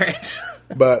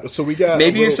 But so we got.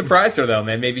 You surprised her though,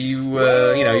 man. Maybe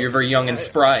you're very young and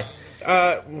spry.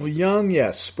 Young,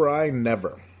 yes. Spry,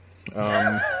 never.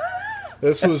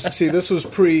 This was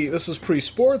pre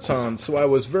Sports On, so I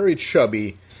was very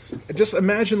chubby. Just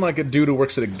imagine like a dude who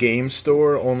works at a game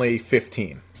store, only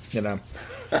 15.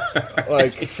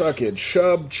 Like fucking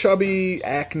chubby,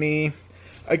 acne,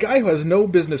 a guy who has no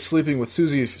business sleeping with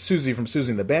Susie from Susie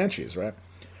and the Banshees, right?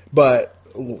 But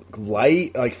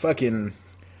light, like fucking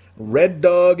Red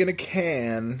Dog in a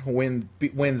can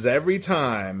wins every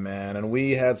time, man. And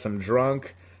we had some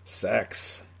drunk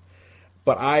sex.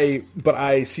 But I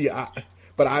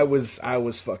was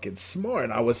fucking smart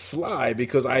and I was sly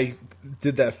because I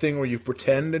did that thing where you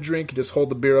pretend to drink, you just hold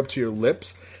the beer up to your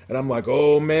lips, and I'm like,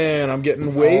 oh man, I'm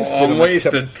getting wasted. I'm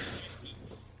wasted.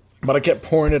 But I kept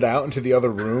pouring it out into the other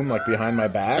room, like behind my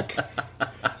back.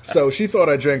 So she thought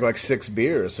I drank like 6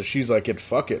 beers. So she's like in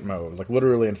fuck it mode, like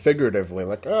literally and figuratively,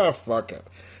 like, oh, fuck it.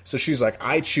 So she's like,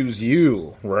 I choose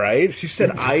you, right? She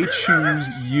said, I choose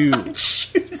you.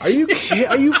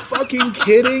 Are you fucking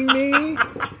kidding me?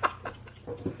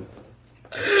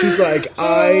 She's like,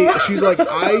 I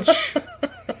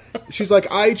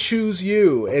choose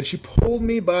you. And she pulled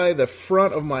me by the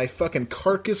front of my fucking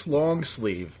carcass long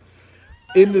sleeve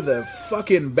into the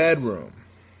fucking bedroom.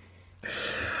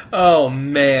 Oh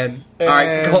man! And all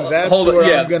right,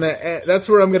 that's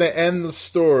where I'm gonna end the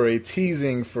story,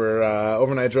 teasing for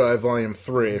Overnight Drive Volume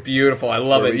 3. Beautiful, I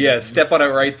love it. Yeah, step on it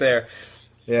right there.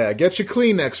 Yeah, get your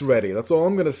Kleenex ready. That's all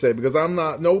I'm gonna say because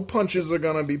no punches are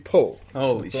gonna be pulled.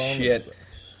 Holy shit!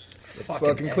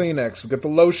 Fucking Kleenex. Get the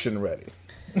lotion ready.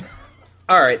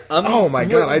 All right. Oh my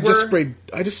god! I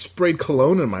just sprayed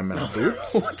cologne in my mouth.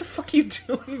 Oops. What the fuck are you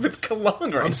doing with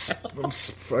cologne right now? I'm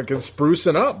fucking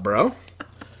sprucing up, bro.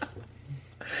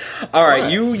 All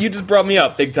right, you just brought me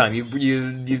up big time. You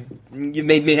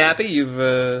made me happy.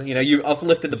 You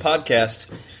uplifted the podcast.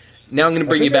 Now I'm going to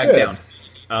bring you back down.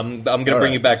 I'm going to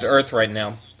bring you back to earth right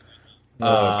now.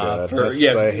 Oh god!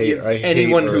 I hate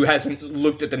anyone Earth. who hasn't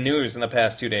looked at the news in the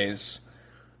past 2 days.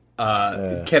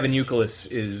 Kevin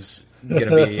Youkilis is going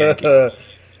to be a Yankee,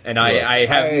 and I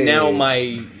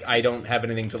don't have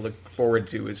anything to look forward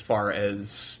to as far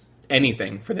as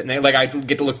anything for that. Like I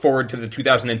get to look forward to the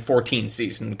 2014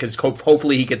 season because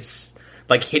hopefully he gets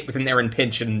like hit with an errant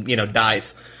pinch and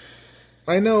dies.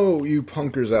 I know you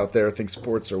punkers out there think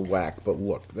sports are whack, but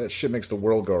look, that shit makes the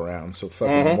world go round. So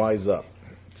fucking wise up.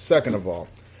 Second of all,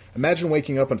 imagine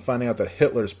waking up and finding out that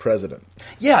Hitler's president.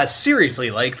 Yeah, seriously,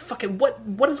 like fucking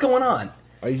what is going on?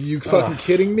 Are you fucking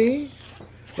kidding me?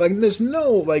 Like, there's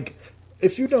no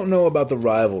if you don't know about the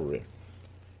rivalry,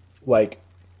 like.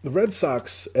 The Red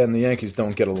Sox and the Yankees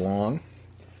don't get along,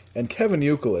 and Kevin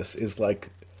Youkilis is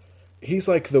he's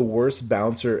like the worst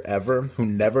bouncer ever who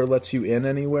never lets you in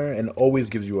anywhere and always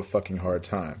gives you a fucking hard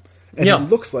time. And he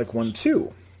looks like one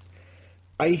too.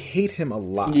 I hate him a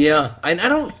lot. Yeah, and I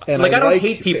don't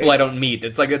hate people I don't meet.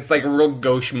 It's like a real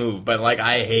gauche move, but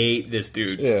I hate this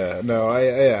dude. Yeah, no,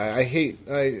 I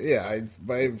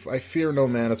fear no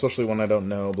man, especially when I don't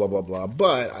know. Blah blah blah.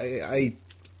 But I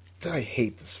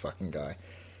hate this fucking guy.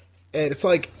 And it's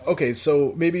like, okay,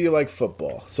 so maybe you like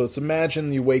football. So it's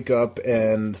imagine you wake up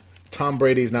and Tom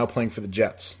Brady's now playing for the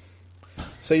Jets.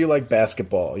 Say you like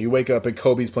basketball. You wake up and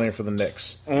Kobe's playing for the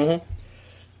Knicks.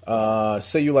 Mm-hmm.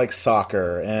 Say you like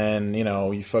soccer and,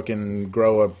 you fucking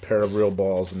grow a pair of real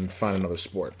balls and find another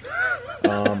sport.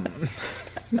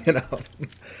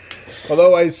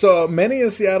 Although I saw many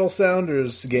a Seattle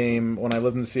Sounders game when I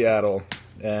lived in Seattle,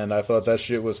 and I thought that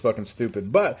shit was fucking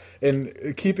stupid. But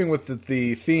in keeping with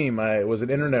the theme, it was an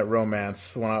internet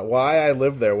romance. Why I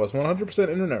lived there was 100%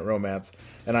 internet romance,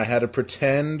 and I had to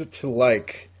pretend to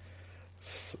like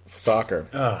soccer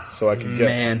so I could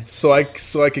get so I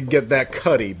could get that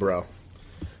cutty, bro.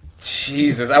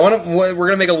 Jesus, we're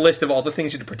gonna make a list of all the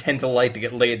things you had to pretend to like to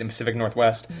get laid in the Pacific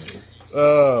Northwest.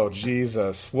 Oh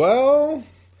Jesus! Well,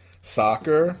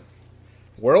 soccer,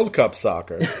 World Cup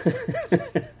soccer.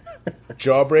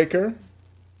 Jawbreaker,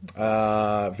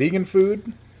 vegan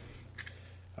food,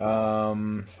 a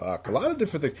lot of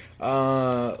different things,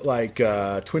 like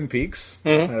Twin Peaks. I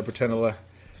had to pretend to like,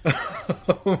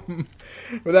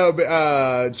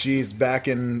 back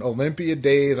in Olympia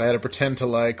days, I had to pretend to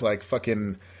like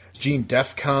fucking Gene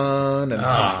Defcon and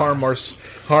Harmar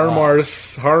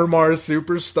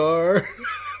Superstar,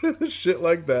 shit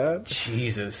like that.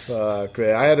 Jesus, I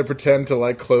had to pretend to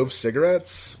like clove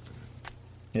cigarettes.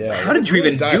 Yeah, how did you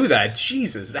even do that?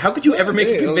 Jesus. How could you ever make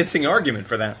a convincing argument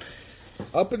for that?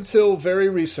 Up until very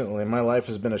recently, my life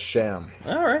has been a sham.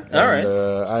 All right.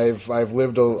 I've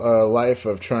lived a life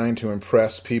of trying to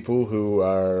impress people who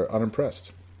are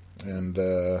unimpressed. And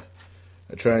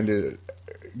trying to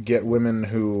get women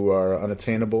who are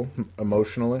unattainable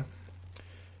emotionally.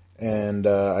 And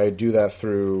I do that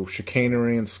through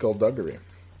chicanery and skullduggery.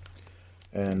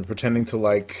 And pretending to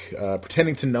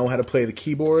know how to play the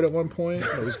keyboard at one point.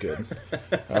 That was good.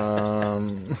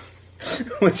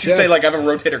 Let's just say, I have a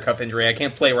rotator cuff injury. I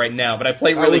can't play right now, but I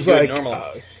play really good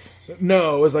normally.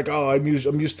 No, it was like, I'm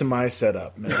used to my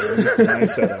setup, man. I'm used to my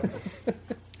setup.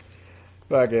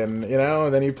 Fucking,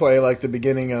 and then you play like the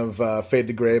beginning of Fade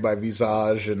to Grey by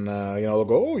Visage, and they'll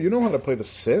go, oh, you know how to play the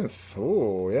synth.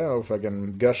 Oh, yeah,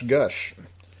 fucking gush gush.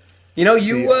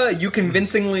 You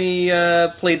convincingly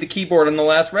played the keyboard on the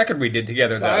last record we did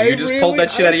together, though. You just pulled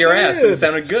that shit out of your ass, and it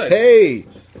sounded good. Hey!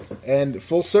 And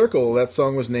full circle, that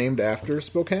song was named after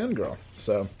Spokane Girl.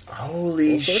 So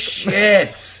holy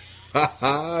shit!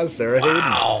 Sarah Hayden.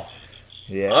 Wow.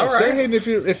 Yeah, all right. Sarah Hayden,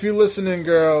 if you're listening,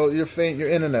 girl, you're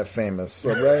internet famous,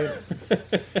 all right?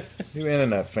 You're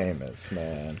internet famous,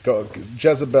 man. Go,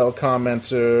 Jezebel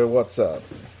commenter, what's up?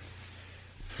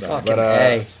 Fucking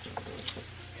A.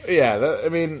 Yeah,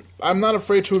 I'm not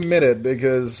afraid to admit it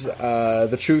because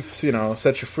the truth,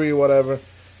 sets you free, whatever.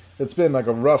 It's been like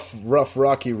a rough,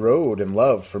 rocky road in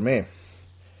love for me.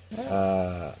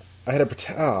 I had to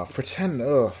pretend.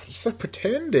 Oh, it's like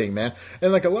pretending, man.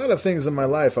 And like a lot of things in my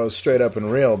life, I was straight up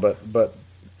and real, but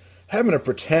having to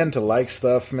pretend to like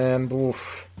stuff, man.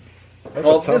 Oof, that's a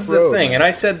tough this is road, the thing, man. and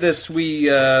I said this. We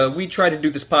tried to do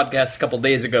this podcast a couple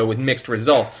days ago with mixed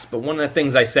results, but one of the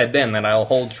things I said then that I'll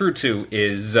hold true to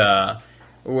is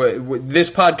this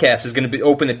podcast is going to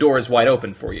open the doors wide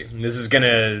open for you. This is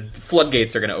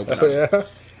floodgates are going to open up. Yeah.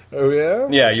 Oh yeah.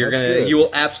 Yeah, you will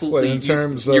absolutely.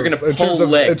 You're going to pull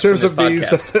leg. In terms of these,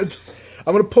 I'm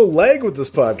going to pull leg with this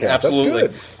podcast. Absolutely.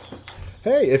 That's good.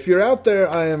 Hey, if you're out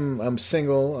there, I'm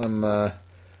single. I'm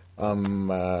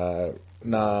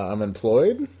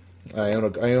employed. I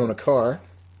own a car.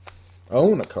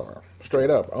 Own a car. Straight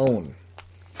up own.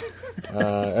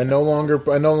 I no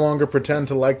longer pretend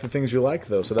to like the things you like,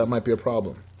 though, so that might be a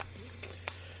problem.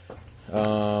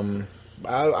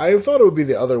 I thought it would be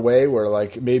the other way, where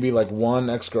like maybe like one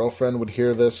ex-girlfriend would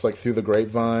hear this like through the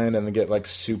grapevine and then get like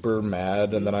super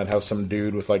mad, and then I'd have some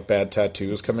dude with like bad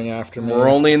tattoos coming after me. We're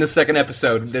only in the second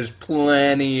episode. There's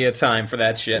plenty of time for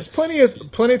that shit. There's plenty of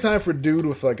time for a dude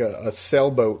with like a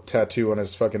sailboat tattoo on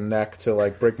his fucking neck to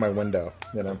like break my window,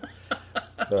 So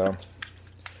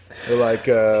we're like,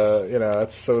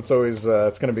 it's always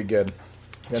it's gonna be good.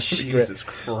 Jesus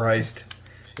Christ!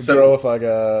 A girl with like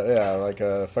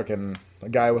a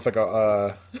guy with like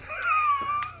a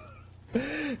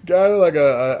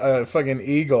fucking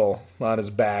eagle on his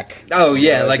back. Oh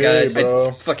yeah, like hey,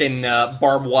 a fucking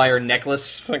barbed wire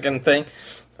necklace, fucking thing.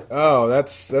 Oh,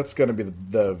 that's gonna be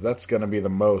the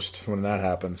most when that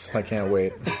happens. I can't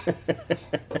wait.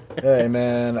 Hey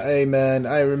man,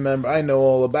 I know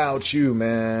all about you,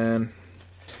 man.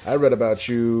 I read about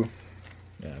you.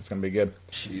 Yeah, it's gonna be good.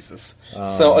 Jesus.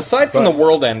 So aside from the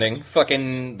world ending,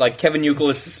 fucking like Kevin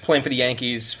Youkilis is playing for the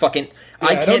Yankees. Fucking,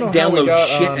 I can't download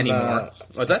shit anymore.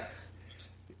 What's that?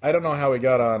 I don't know how we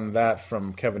got on that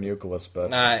from Kevin Youkilis, but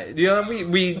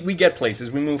we get places.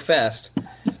 We move fast.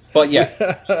 But yeah,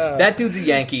 that dude's a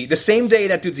Yankee. The same day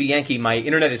that dude's a Yankee, my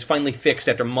internet is finally fixed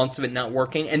after months of it not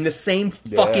working. And the same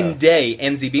fucking day,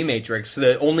 NZB Matrix,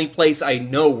 the only place I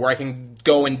know where I can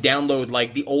go and download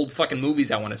like the old fucking movies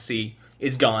I want to see,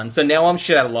 is gone. So now I'm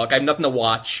shit out of luck. I have nothing to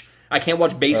watch. I can't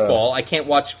watch baseball. I can't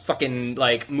watch fucking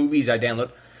like movies I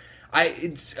download.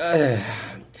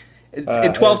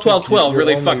 12-12-12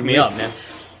 really fucked me up, man.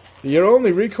 Your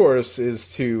only recourse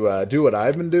is to do what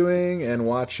I've been doing and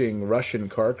watching Russian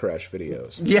car crash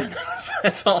videos. Yeah,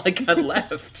 that's all I got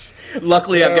left.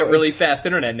 Luckily, I've got really fast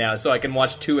internet now, so I can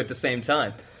watch two at the same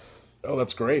time. Oh,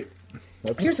 that's great.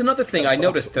 Here's another thing I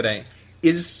noticed today.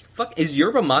 Is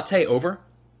Yerba Mate over?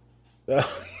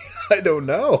 I don't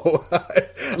know.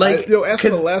 Ask me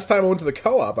the last time I went to the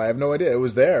co-op. I have no idea. It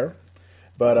was there.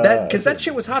 But because that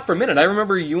shit was hot for a minute. I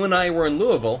remember you and I were in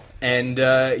Louisville, and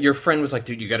your friend was like,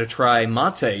 "Dude, you got to try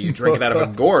mate. You drink it out of a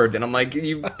gourd." And I'm like,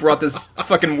 "You brought this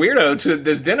fucking weirdo to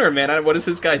this dinner, man. What is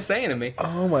this guy saying to me?"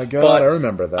 Oh my god, I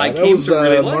remember that. That was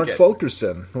Mark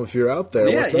Fulkerson. If you're out there,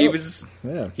 yeah, what's he up? was.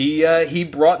 Yeah, he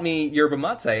brought me yerba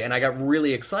mate, and I got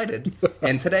really excited.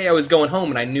 And today I was going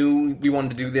home, and I knew we wanted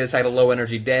to do this. I had a low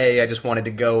energy day. I just wanted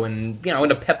to go and I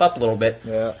wanted to pep up a little bit.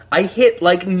 Yeah, I hit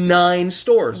like 9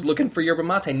 stores looking for yerba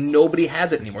mate. Nobody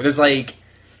has it anymore. There's a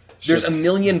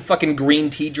million fucking green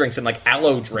tea drinks and like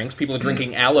aloe drinks. People are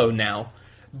drinking aloe now,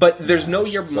 but there's no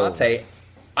yerba mate.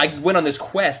 I went on this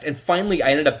quest, and finally I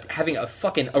ended up having a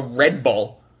Red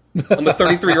Bull. I'm a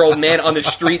 33-year-old man on the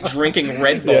street drinking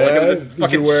Red Bull. Yeah? Like it was a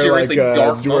fucking seriously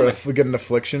dark did you moment. get an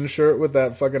Affliction shirt with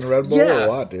that fucking Red Bull or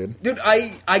what, dude? Dude,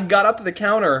 I got up to the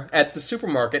counter at the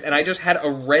supermarket, and I just had a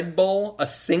Red Bull, a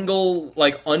single,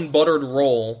 like, unbuttered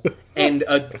roll, and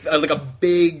a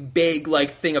big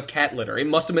like thing of cat litter. It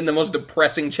must have been the most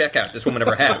depressing checkout this woman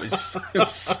ever had. It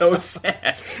was so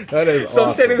sad. That is so awesome.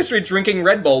 I'm standing in the street drinking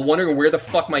Red Bull, wondering where the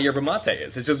fuck my yerba mate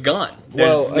is. It's just gone.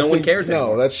 No one cares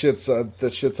anymore. No, that shit's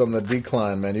on the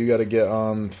decline, man. You got to get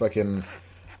on fucking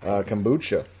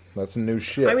kombucha. That's new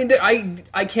shit. I mean,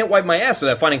 I can't wipe my ass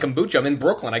without finding kombucha. I'm in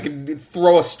Brooklyn. I could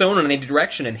throw a stone in any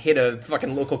direction and hit a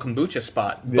fucking local kombucha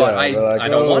spot. But I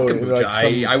don't want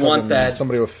kombucha. I want that.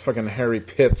 Somebody with fucking hairy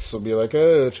pits will be like,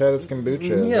 oh, try this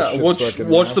kombucha. Yeah,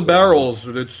 watch the barrels.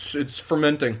 It's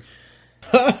fermenting.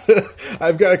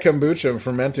 I've got kombucha and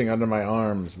fermenting under my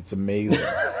arms. It's amazing.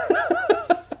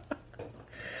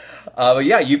 But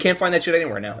yeah, you can't find that shit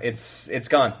anywhere now. It's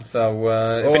gone. So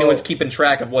if anyone's keeping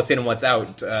track of what's in and what's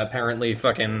out, apparently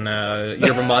fucking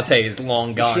yerba mate is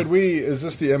long gone. Is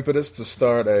this the impetus to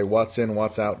start a what's in,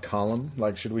 what's out column?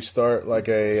 Like, should we start like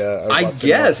a I what's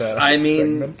guess. In, what's out I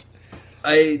mean,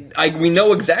 segment? we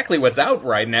know exactly what's out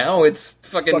right now. It's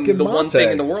fucking the mate. one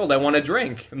thing in the world I want to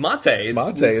drink. Mate.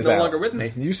 It's no longer with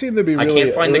me. You seem to be really I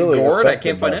can't find the gourd. I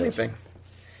can't find this. anything.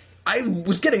 I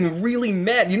was getting really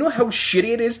mad. You know how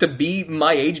shitty it is to be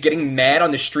my age, getting mad on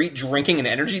the street, drinking an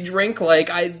energy drink? Like,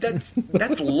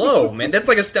 that's low, man. That's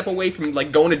like a step away from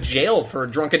like going to jail for a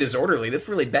drunk and disorderly. That's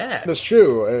really bad. That's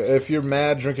true. If you're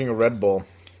mad drinking a Red Bull,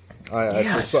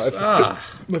 I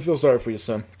feel sorry for you,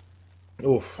 son.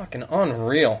 Oof. Fucking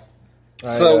unreal.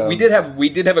 So we did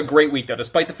have a great week though,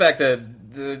 despite the fact that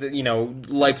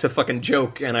life's a fucking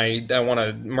joke and I want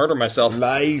to murder myself.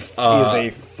 Life is a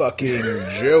fucking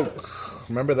joke.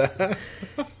 Remember that?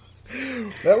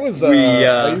 That was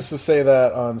I used to say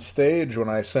that on stage when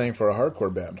I sang for a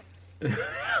hardcore band.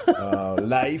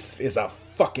 Life is a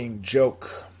fucking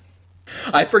joke.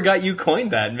 I forgot you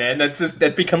coined that, man. That's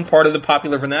become part of the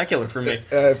popular vernacular for me.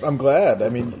 I'm glad. I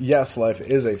mean, yes, life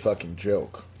is a fucking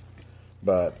joke.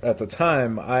 But at the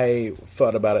time, I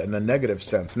thought about it in a negative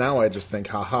sense. Now I just think,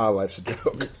 haha, life's a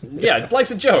joke. Yeah, life's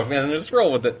a joke, man. Just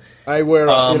roll with it. I wear,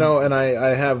 and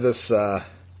I have this,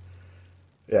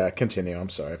 continue. I'm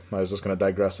sorry. I was just going to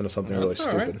digress into something really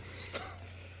stupid.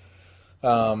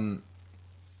 Right.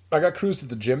 I got cruised at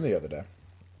the gym the other day.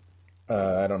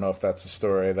 I don't know if that's a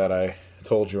story that I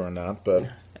told you or not, but...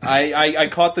 I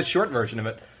caught the short version of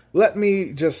it. Let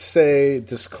me just say,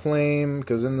 disclaim,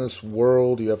 because in this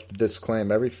world you have to disclaim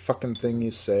every fucking thing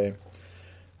you say.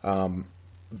 The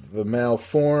male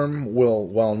form,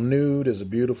 while nude, is a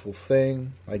beautiful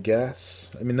thing, I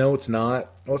guess. I mean, no, it's not.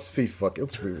 Let's be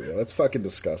real. That's fucking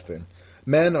disgusting.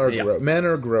 Men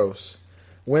are gross.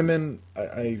 Women,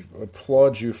 I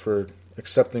applaud you for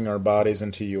accepting our bodies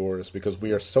into yours, because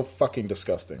we are so fucking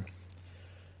disgusting.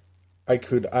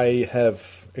 I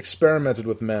have experimented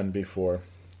with men before,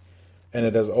 and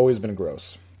it has always been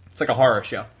gross. It's like a horror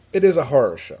show. It is a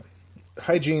horror show.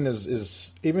 Hygiene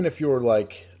is even if you're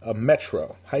like a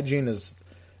metro, hygiene is,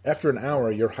 after an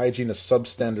hour, your hygiene is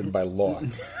substandard by law.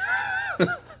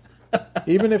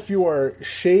 Even if you are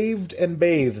shaved and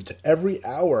bathed every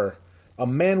hour, a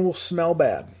man will smell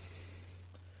bad.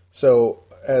 So,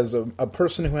 as a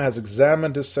person who has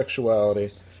examined his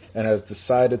sexuality and has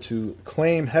decided to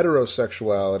claim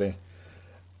heterosexuality,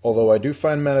 although I do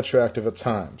find men attractive at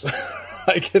times,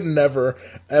 I can never,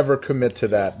 ever commit to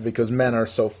that because men are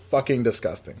so fucking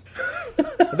disgusting.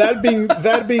 That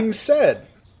being said...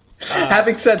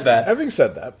 Having said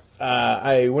that,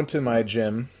 I went to my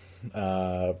gym,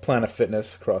 Planet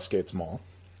Fitness, Crossgates Mall,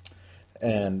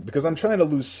 and because I'm trying to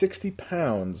lose 60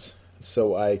 pounds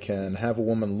so I can have a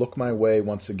woman look my way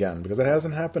once again, because it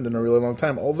hasn't happened in a really long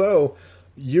time, although...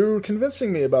 You're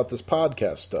convincing me about this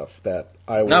podcast stuff that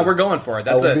I will... No, we're going for it.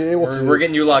 That's it. We're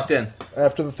getting you locked in.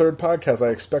 After the third podcast,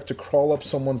 I expect to crawl up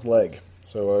someone's leg.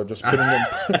 So I'm just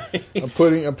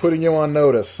putting I'm putting you on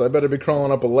notice. I better be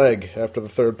crawling up a leg after the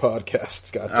third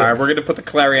podcast. God damn. All right, we're going to put the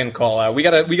clarion call out. We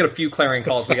got a few clarion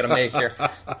calls we got to make here.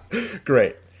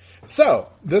 Great. So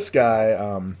this guy,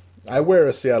 I wear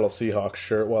a Seattle Seahawks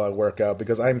shirt while I work out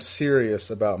because I'm serious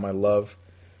about my love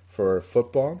for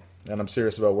football. And I'm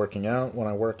serious about working out when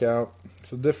I work out.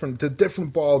 It's a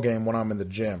different ball game when I'm in the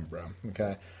gym, bro.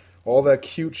 Okay? All that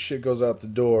cute shit goes out the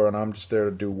door, and I'm just there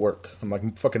to do work. I'm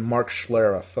like fucking Mark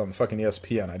Schlereth on fucking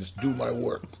ESPN. I just do my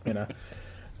work, you know?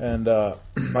 And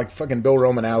like fucking Bill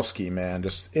Romanowski, man.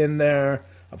 Just in there.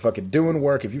 I'm fucking doing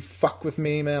work. If you fuck with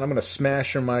me, man, I'm going to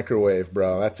smash your microwave,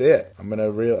 bro. That's it. I'm going to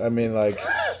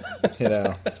you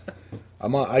know...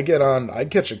 I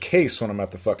catch a case when I'm at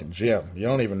the fucking gym. You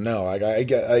don't even know.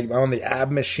 I'm on the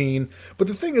ab machine. But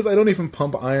the thing is, I don't even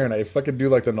pump iron. I fucking do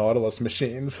like the Nautilus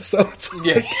machines. So it's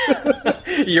like... Yeah.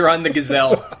 You're on the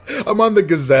Gazelle. I'm on the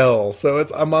Gazelle, so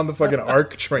I'm on the fucking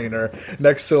Arc trainer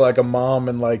next to like a mom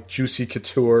in like Juicy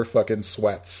Couture fucking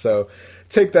sweats. So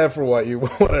take that for what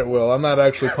it will. I'm not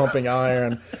actually pumping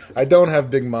iron. I don't have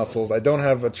big muscles. I don't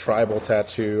have a tribal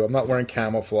tattoo. I'm not wearing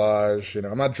camouflage.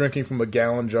 I'm not drinking from a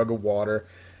gallon jug of water.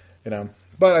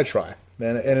 But I try.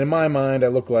 And in my mind, I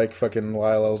look like fucking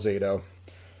Lyle Alzado.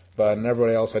 But in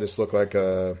everybody else, I just look like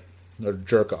a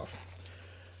jerk off.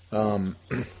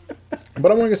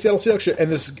 But I'm wearing a Seattle Seahawks shirt,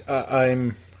 and this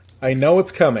I know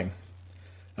it's coming.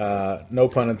 No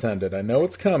pun intended. I know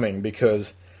it's coming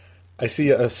because I see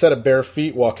a set of bare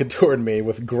feet walking toward me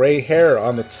with gray hair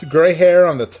on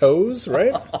the toes,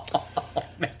 right? Oh,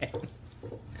 man.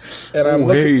 And I'm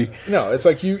looking. No, it's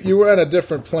like you were on a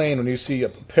different plane when you see a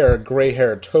pair of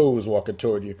gray-haired toes walking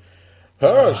toward you.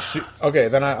 Okay,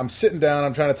 then I'm sitting down.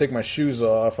 I'm trying to take my shoes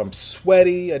off. I'm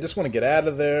sweaty. I just want to get out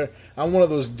of there. I'm one of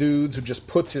those dudes who just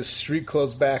puts his street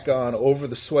clothes back on over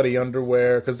the sweaty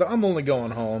underwear because I'm only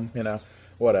going home.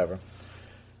 Whatever.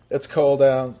 It's cold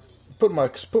out. Put my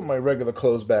regular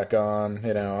clothes back on.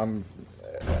 I'm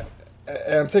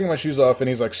taking my shoes off, and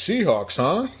he's like, "Seahawks,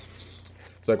 huh?"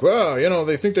 It's like, well,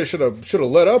 they think they should have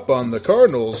let up on the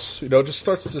Cardinals. Just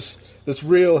starts this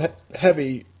real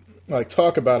heavy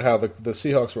talk about how the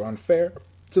Seahawks were unfair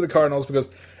to the Cardinals because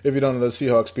if you don't know, the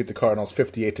Seahawks beat the Cardinals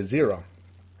 58-0.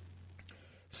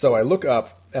 So I look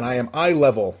up and I am eye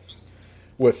level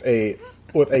with a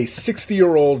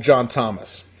 60-year-old John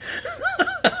Thomas.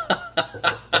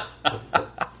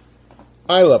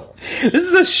 Eye level. This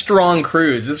is a strong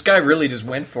cruise. This guy really just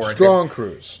went for it. Strong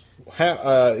cruise.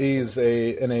 He's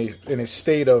in a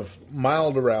state of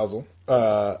mild arousal.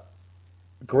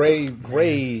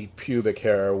 Gray pubic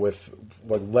hair with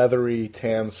like leathery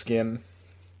tan skin,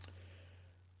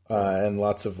 and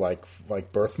lots of like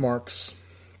birthmarks.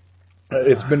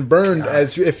 It's been burned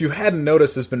if you hadn't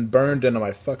noticed. It's been burned into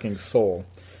my fucking soul.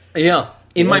 Yeah.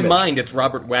 In my mind, it's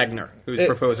Robert Wagner who's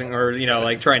proposing, or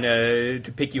trying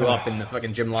to pick you up in the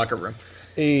fucking gym locker room.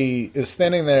 He is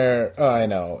standing there. I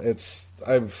know it's.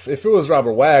 If it was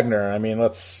Robert Wagner, I mean,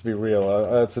 let's be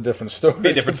real. That's a different story. Be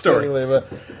a different story. But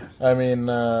I mean,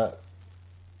 but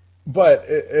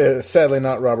it's sadly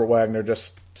not Robert Wagner,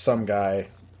 just some guy,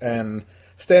 and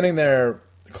standing there,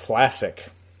 classic,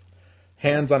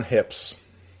 hands on hips,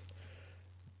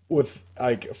 with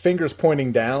like fingers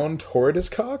pointing down toward his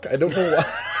cock. I don't know why.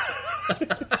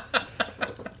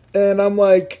 And I'm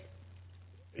like,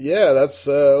 yeah, it was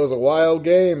a wild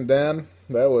game, Dan.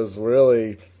 That was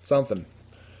really something.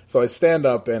 So I stand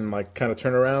up and kind of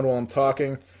turn around while I'm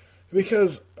talking,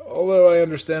 because although I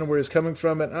understand where he's coming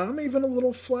from, and I'm even a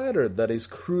little flattered that he's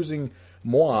cruising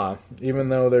moi, even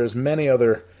though there's many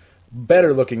other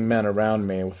better looking men around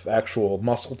me with actual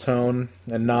muscle tone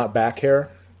and not back hair.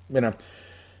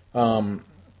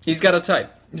 He's got a type.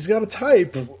 He's got a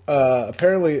type.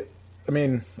 Apparently, I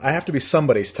mean, I have to be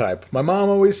somebody's type. My mom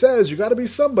always says, you got to be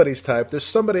somebody's type. There's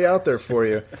somebody out there for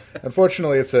you.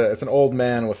 Unfortunately, it's an old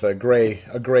man with a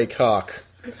gray cock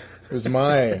who's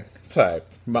my type.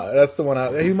 That's the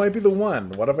one. He might be the one.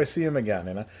 What if I see him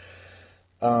again?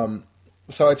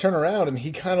 So I turn around and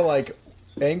he kind of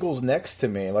angles next to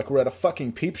me, like we're at a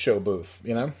fucking peep show booth.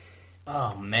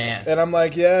 Oh man. And I'm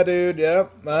like, yeah, dude.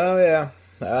 Yep. Oh yeah.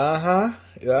 Uh-huh.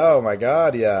 Oh my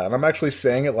god, yeah. And I'm actually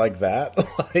saying it like that.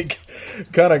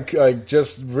 Kind of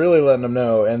just really letting him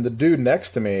know. And the dude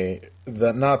next to me,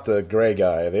 not the gray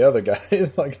guy, the other guy,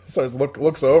 starts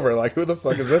looks over who the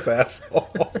fuck is this asshole?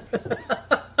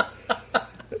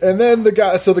 And then the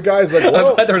guy's like, whoa.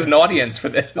 I'm glad there's an audience for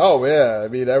this. Oh yeah. I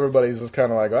mean, everybody's just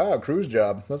kind of like, wow, cruise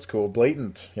job. That's cool.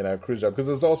 Blatant, cruise job. Because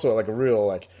there's also a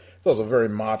real it's also a very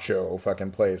macho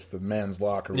fucking place, the men's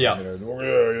locker room. Yeah.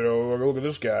 Look at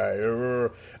this guy.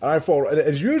 And I fall,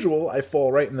 as usual,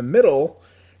 right in the middle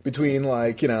between,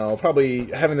 probably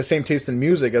having the same taste in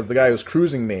music as the guy who's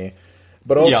cruising me,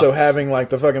 but also having,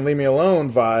 the fucking leave me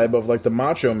alone vibe of, the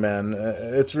macho men.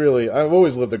 It's really, I've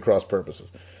always lived at cross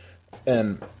purposes.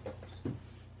 And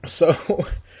so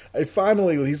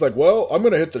he's like, well, I'm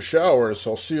going to hit the shower,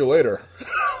 so I'll see you later.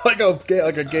 like a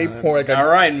gay porn. All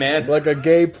right, man. Like a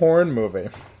gay porn movie.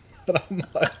 And I'm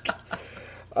like,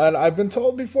 and I've been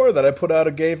told before that I put out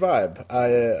a gay vibe.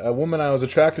 A woman I was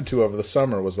attracted to over the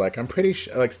summer was like, I'm pretty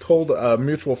told a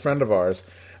mutual friend of ours,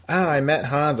 I met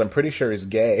Hans, I'm pretty sure he's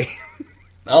gay.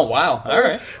 Oh, wow. All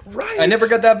right. Right. I never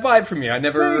got that vibe from you. I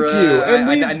never, Thank you.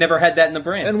 And I never had that in the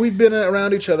brain. And we've been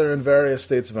around each other in various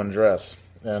states of undress.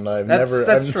 And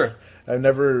That's true. I've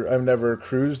never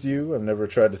cruised you. I've never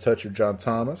tried to touch your John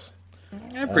Thomas.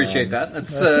 I appreciate that.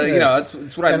 That's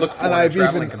that's what I look for. And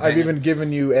I've even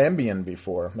given you Ambien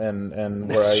before, and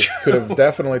where I could have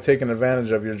definitely taken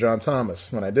advantage of your John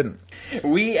Thomas when I didn't.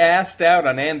 We assed out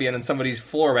on Ambien on somebody's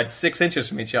floor about 6 inches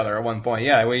from each other at one point.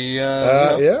 Yeah, we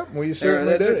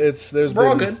certainly did. We're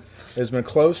all good. There's been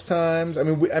close times. I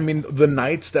mean, the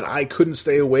nights that I couldn't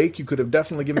stay awake, you could have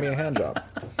definitely given me a hand job.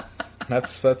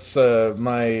 That's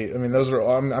my. I mean, those are.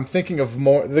 I'm thinking of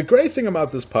more. The great thing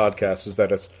about this podcast is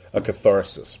that it's a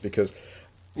catharsis because,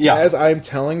 as I'm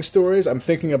telling stories, I'm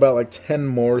thinking about like 10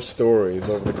 more stories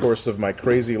over the course of my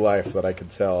crazy life that I could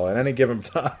tell at any given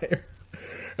time.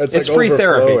 It's like free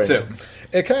therapy too.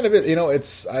 It kind of is. You know,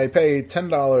 it's. I pay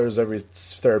 $10 every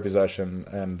therapy session,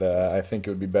 and I think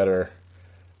it would be better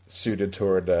suited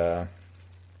toward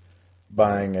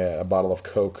buying a bottle of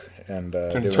Coke. And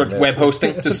towards web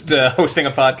hosting, just hosting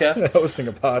a podcast. Hosting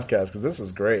a podcast because this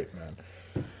is great, man.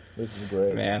 This is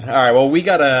great, man. All right, well we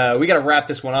gotta wrap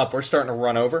this one up. We're starting to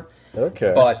run over.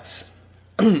 Okay, but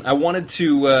I wanted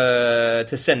to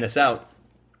send this out.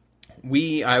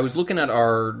 I was looking at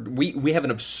we have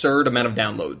an absurd amount of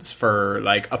downloads for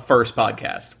like a first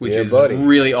podcast, which is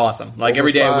really awesome. Like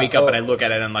every day I wake up and I look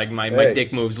at it and like my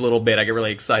dick moves a little bit. I get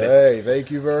really excited. Hey,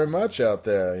 thank you very much out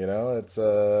there. You know, it's.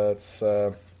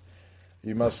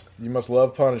 You must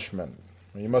love punishment.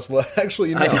 You must love.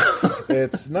 Actually,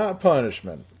 it's not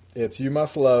punishment. It's you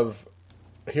must love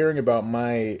hearing about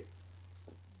my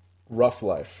rough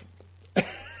life,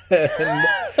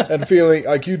 and feeling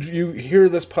like you hear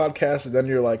this podcast and then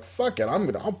you're like, fuck it, I'm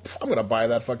gonna buy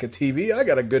that fucking TV. I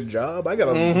got a good job. I got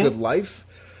a good life.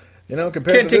 You know,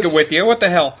 can't take it with you. What the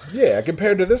hell? Yeah,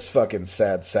 compared to this fucking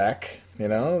sad sack. You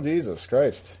know, Jesus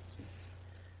Christ.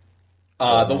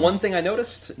 The one thing I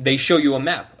noticed, they show you a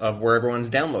map of where everyone's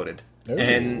downloaded. Ooh.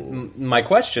 And my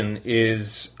question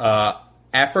is,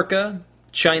 Africa,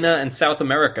 China, and South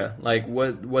America, like,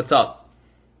 what's up?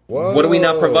 Whoa. What are we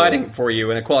not providing for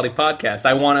you in a quality podcast?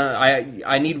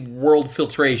 I need world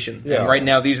filtration. Yeah. And right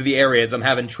now, these are the areas I'm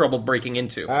having trouble breaking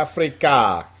into.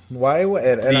 Africa. Why?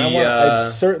 And I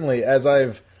certainly, as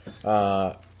I've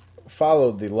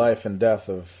followed the life and death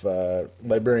of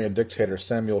Liberian dictator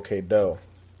Samuel K. Doe,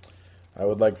 I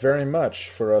would like very much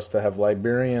for us to have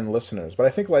Liberian listeners, but I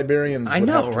think Liberians would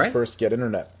have to first get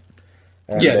internet.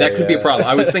 And that could be a problem.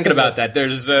 I was thinking about that.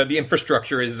 There's the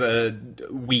infrastructure is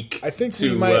weak. I think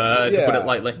to put it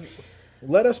lightly.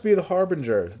 Let us be the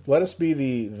harbinger. Let us be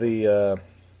the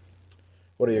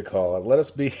what do you call it? Let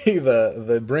us be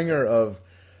the bringer of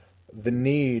the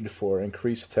need for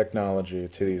increased technology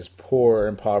to these poor,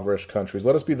 impoverished countries.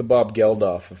 Let us be the Bob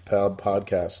Geldof of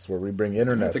podcasts, where we bring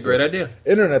internet. That's a great idea.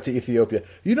 Internet to Ethiopia.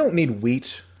 You don't need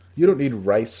wheat. You don't need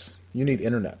rice. You need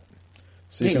internet.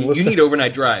 So you can listen. You need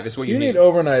overnight drive. Is what you need. You need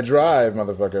overnight drive,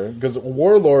 motherfucker. Because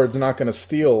Warlord's not going to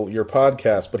steal your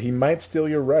podcast, but he might steal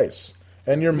your rice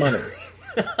and your money.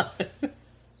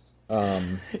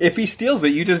 If he steals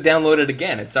it, you just download it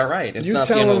again. It's all right. It's not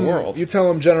the end of the world. You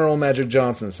tell him General Magic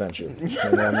Johnson sent you,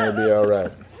 and then he'll be all right.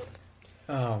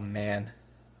 Oh, man.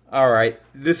 All right.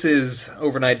 This is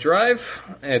Overnight Drive.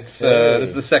 This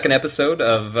is the second episode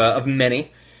of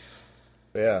many.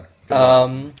 Yeah.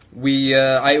 When we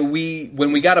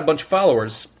got a bunch of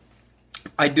followers,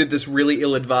 I did this really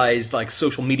ill-advised like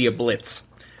social media blitz.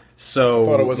 So I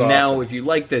thought it was now, awesome. if you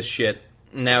like this shit,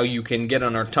 now you can get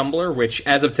on our Tumblr, which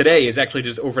as of today is actually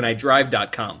just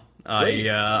overnightdrive.com.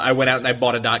 I went out and I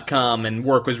bought a .com, and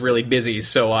work was really busy,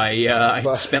 so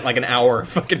I spent like an hour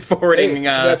fucking forwarding.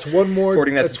 That's one more.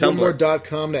 Forwarding that that's to Tumblr. One more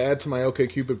 .com to add to my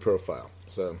OkCupid profile.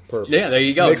 So perfect. Yeah, there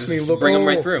you go. Makes me look, bring them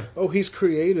right through. Oh, he's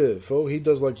creative. Oh, he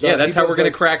does like that. Yeah, that's how we're going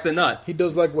to crack the nut. He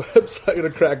does like website to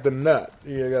crack the nut.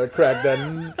 You got to crack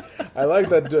that. I like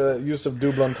that use of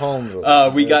double entendre.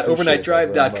 We got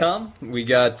overnightdrive.com. We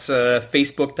got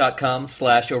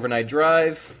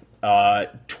facebook.com/overnightdrive.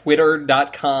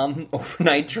 Twitter.com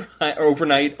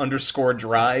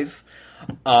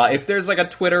overnight_drive. If there's like a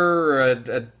Twitter or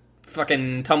a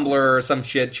fucking Tumblr or some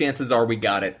shit, chances are we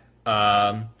got it.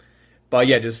 But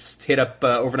yeah, just hit up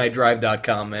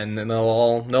overnightdrive.com and they'll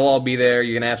all be there.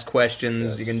 You can ask questions.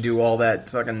 Yes. You can do all that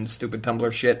fucking stupid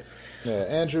Tumblr shit. Yeah,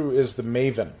 Andrew is the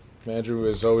maven. Andrew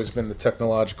has always been the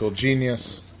technological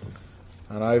genius,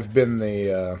 and I've been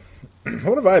the.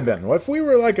 What have I been? If we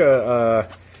were like a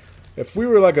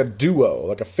duo,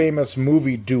 like a famous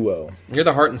movie duo. You're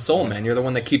the heart and soul, man. You're the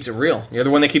one that keeps it real. You're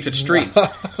the one that keeps it street.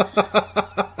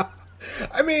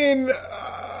 I mean,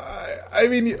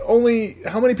 only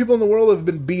how many people in the world have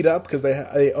been beat up because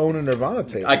they own a Nirvana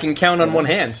tape? I can count on one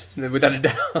hand, without a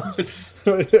doubt.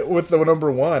 With the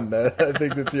number one, I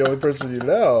think that's the only person you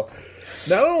know.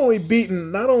 Not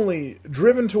only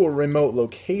driven to a remote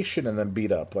location and then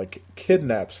beat up, like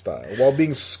kidnap style, while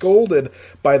being scolded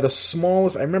by the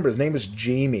smallest. I remember his name was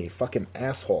Jamie, fucking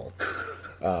asshole.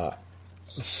 The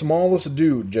smallest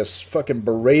dude just fucking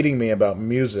berating me about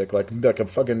music, like a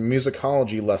fucking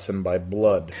musicology lesson by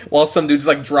Blood. While some dude's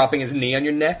like dropping his knee on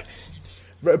your neck.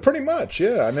 Pretty much,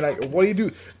 yeah. I mean, what do you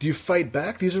do? Do you fight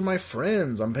back? These are my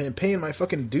friends. I'm paying my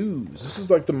fucking dues. This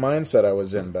is like the mindset I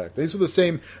was in back. These are the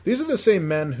same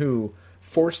men who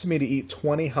forced me to eat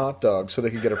 20 hot dogs so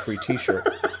they could get a free T-shirt.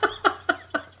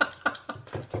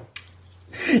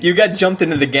 You got jumped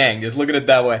into the gang. Just look at it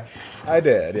that way. I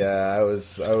did, yeah. I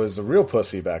was a real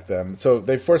pussy back then. So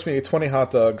they forced me to eat 20 hot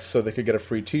dogs so they could get a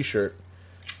free T-shirt,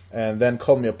 and then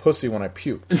called me a pussy when I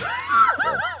puked.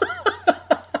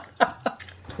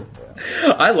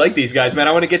 I like these guys, man.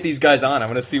 I want to get these guys on. I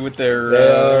want to see what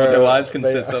their lives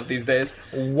consist of these days.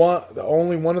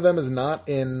 Only one of them is not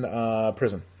in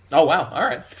prison. Oh, wow. All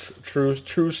right.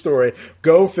 True story.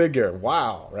 Go figure.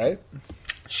 Wow, right?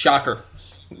 Shocker.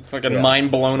 Fucking mind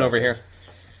blown over here.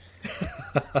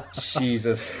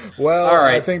 Jesus. Well, all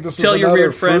right. I think this tell is your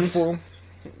weird fruitful...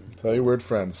 Tell your weird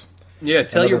friends. Yeah,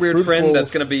 tell your weird friend.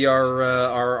 That's going to be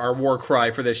our war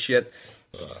cry for this shit.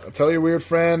 Tell your weird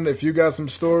friend, if you got some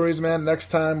stories, man,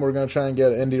 next time we're going to try and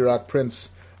get indie rock prince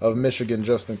of Michigan,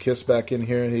 Justin Kiss, back in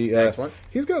here. Excellent.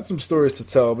 He's got some stories to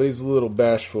tell, but he's a little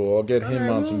bashful. I'll get him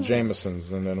on some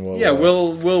Jamesons, and then we'll... Yeah,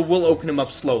 we'll open him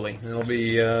up slowly. It'll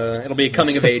be a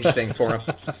coming of age thing for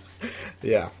him.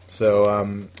 Yeah. So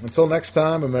until next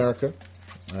time, America.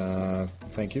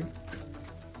 Thank you.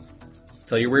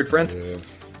 Tell your weird friend.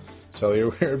 Tell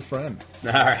your weird friend.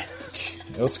 All right.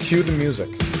 Let's cue the music.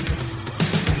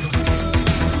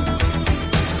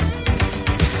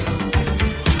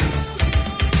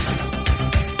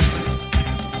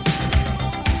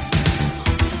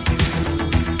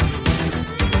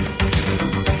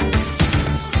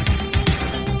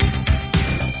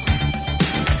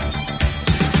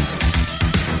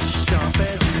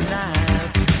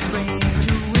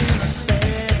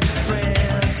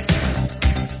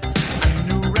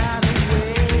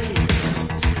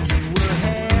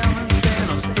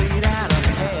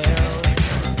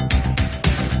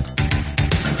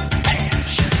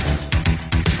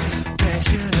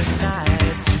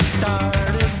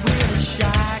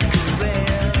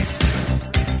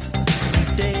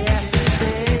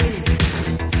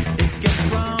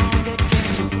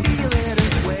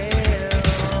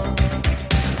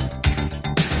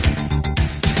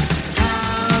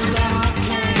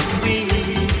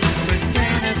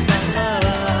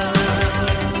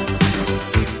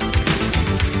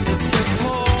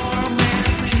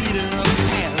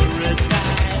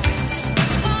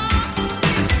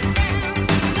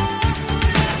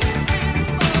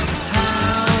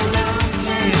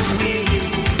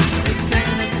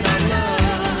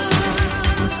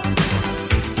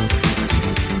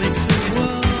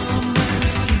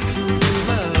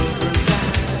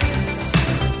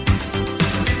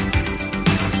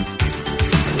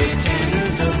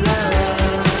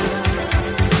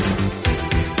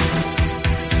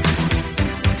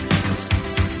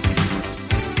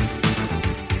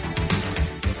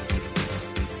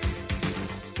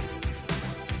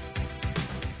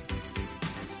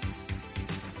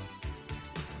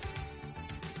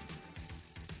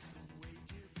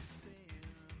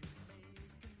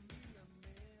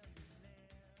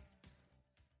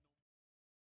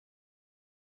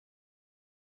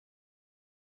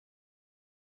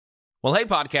 Well, hey,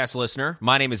 podcast listener.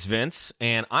 My name is Vince,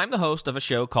 and I'm the host of a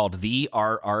show called The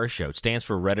RR Show. It stands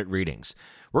for Reddit Readings.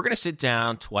 We're going to sit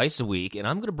down twice a week, and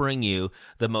I'm going to bring you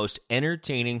the most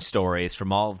entertaining stories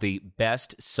from all of the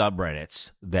best subreddits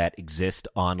that exist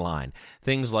online.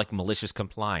 Things like malicious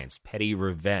compliance, petty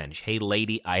revenge, hey,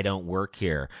 lady, I don't work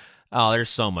here. Oh, there's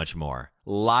so much more.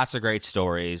 Lots of great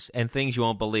stories and things you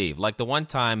won't believe. Like the one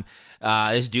time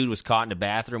this dude was caught in a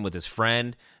bathroom with his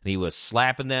friend, and he was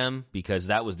slapping them because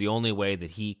that was the only way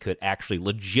that he could actually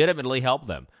legitimately help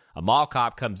them. A mall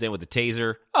cop comes in with a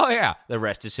taser. Oh, yeah, the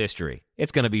rest is history.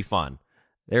 It's going to be fun.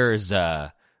 There's,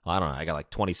 I don't know, I got like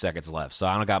 20 seconds left, so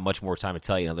I don't got much more time to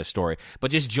tell you another story.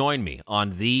 But just join me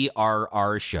on The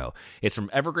RR Show. It's from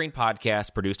Evergreen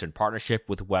Podcast, produced in partnership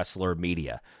with Wessler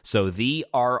Media. So The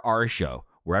RR Show,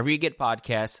 wherever you get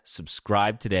podcasts,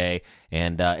 subscribe today.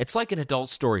 And it's like an adult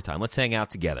story time. Let's hang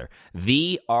out together.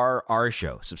 The RR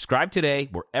Show. Subscribe today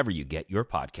wherever you get your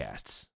podcasts.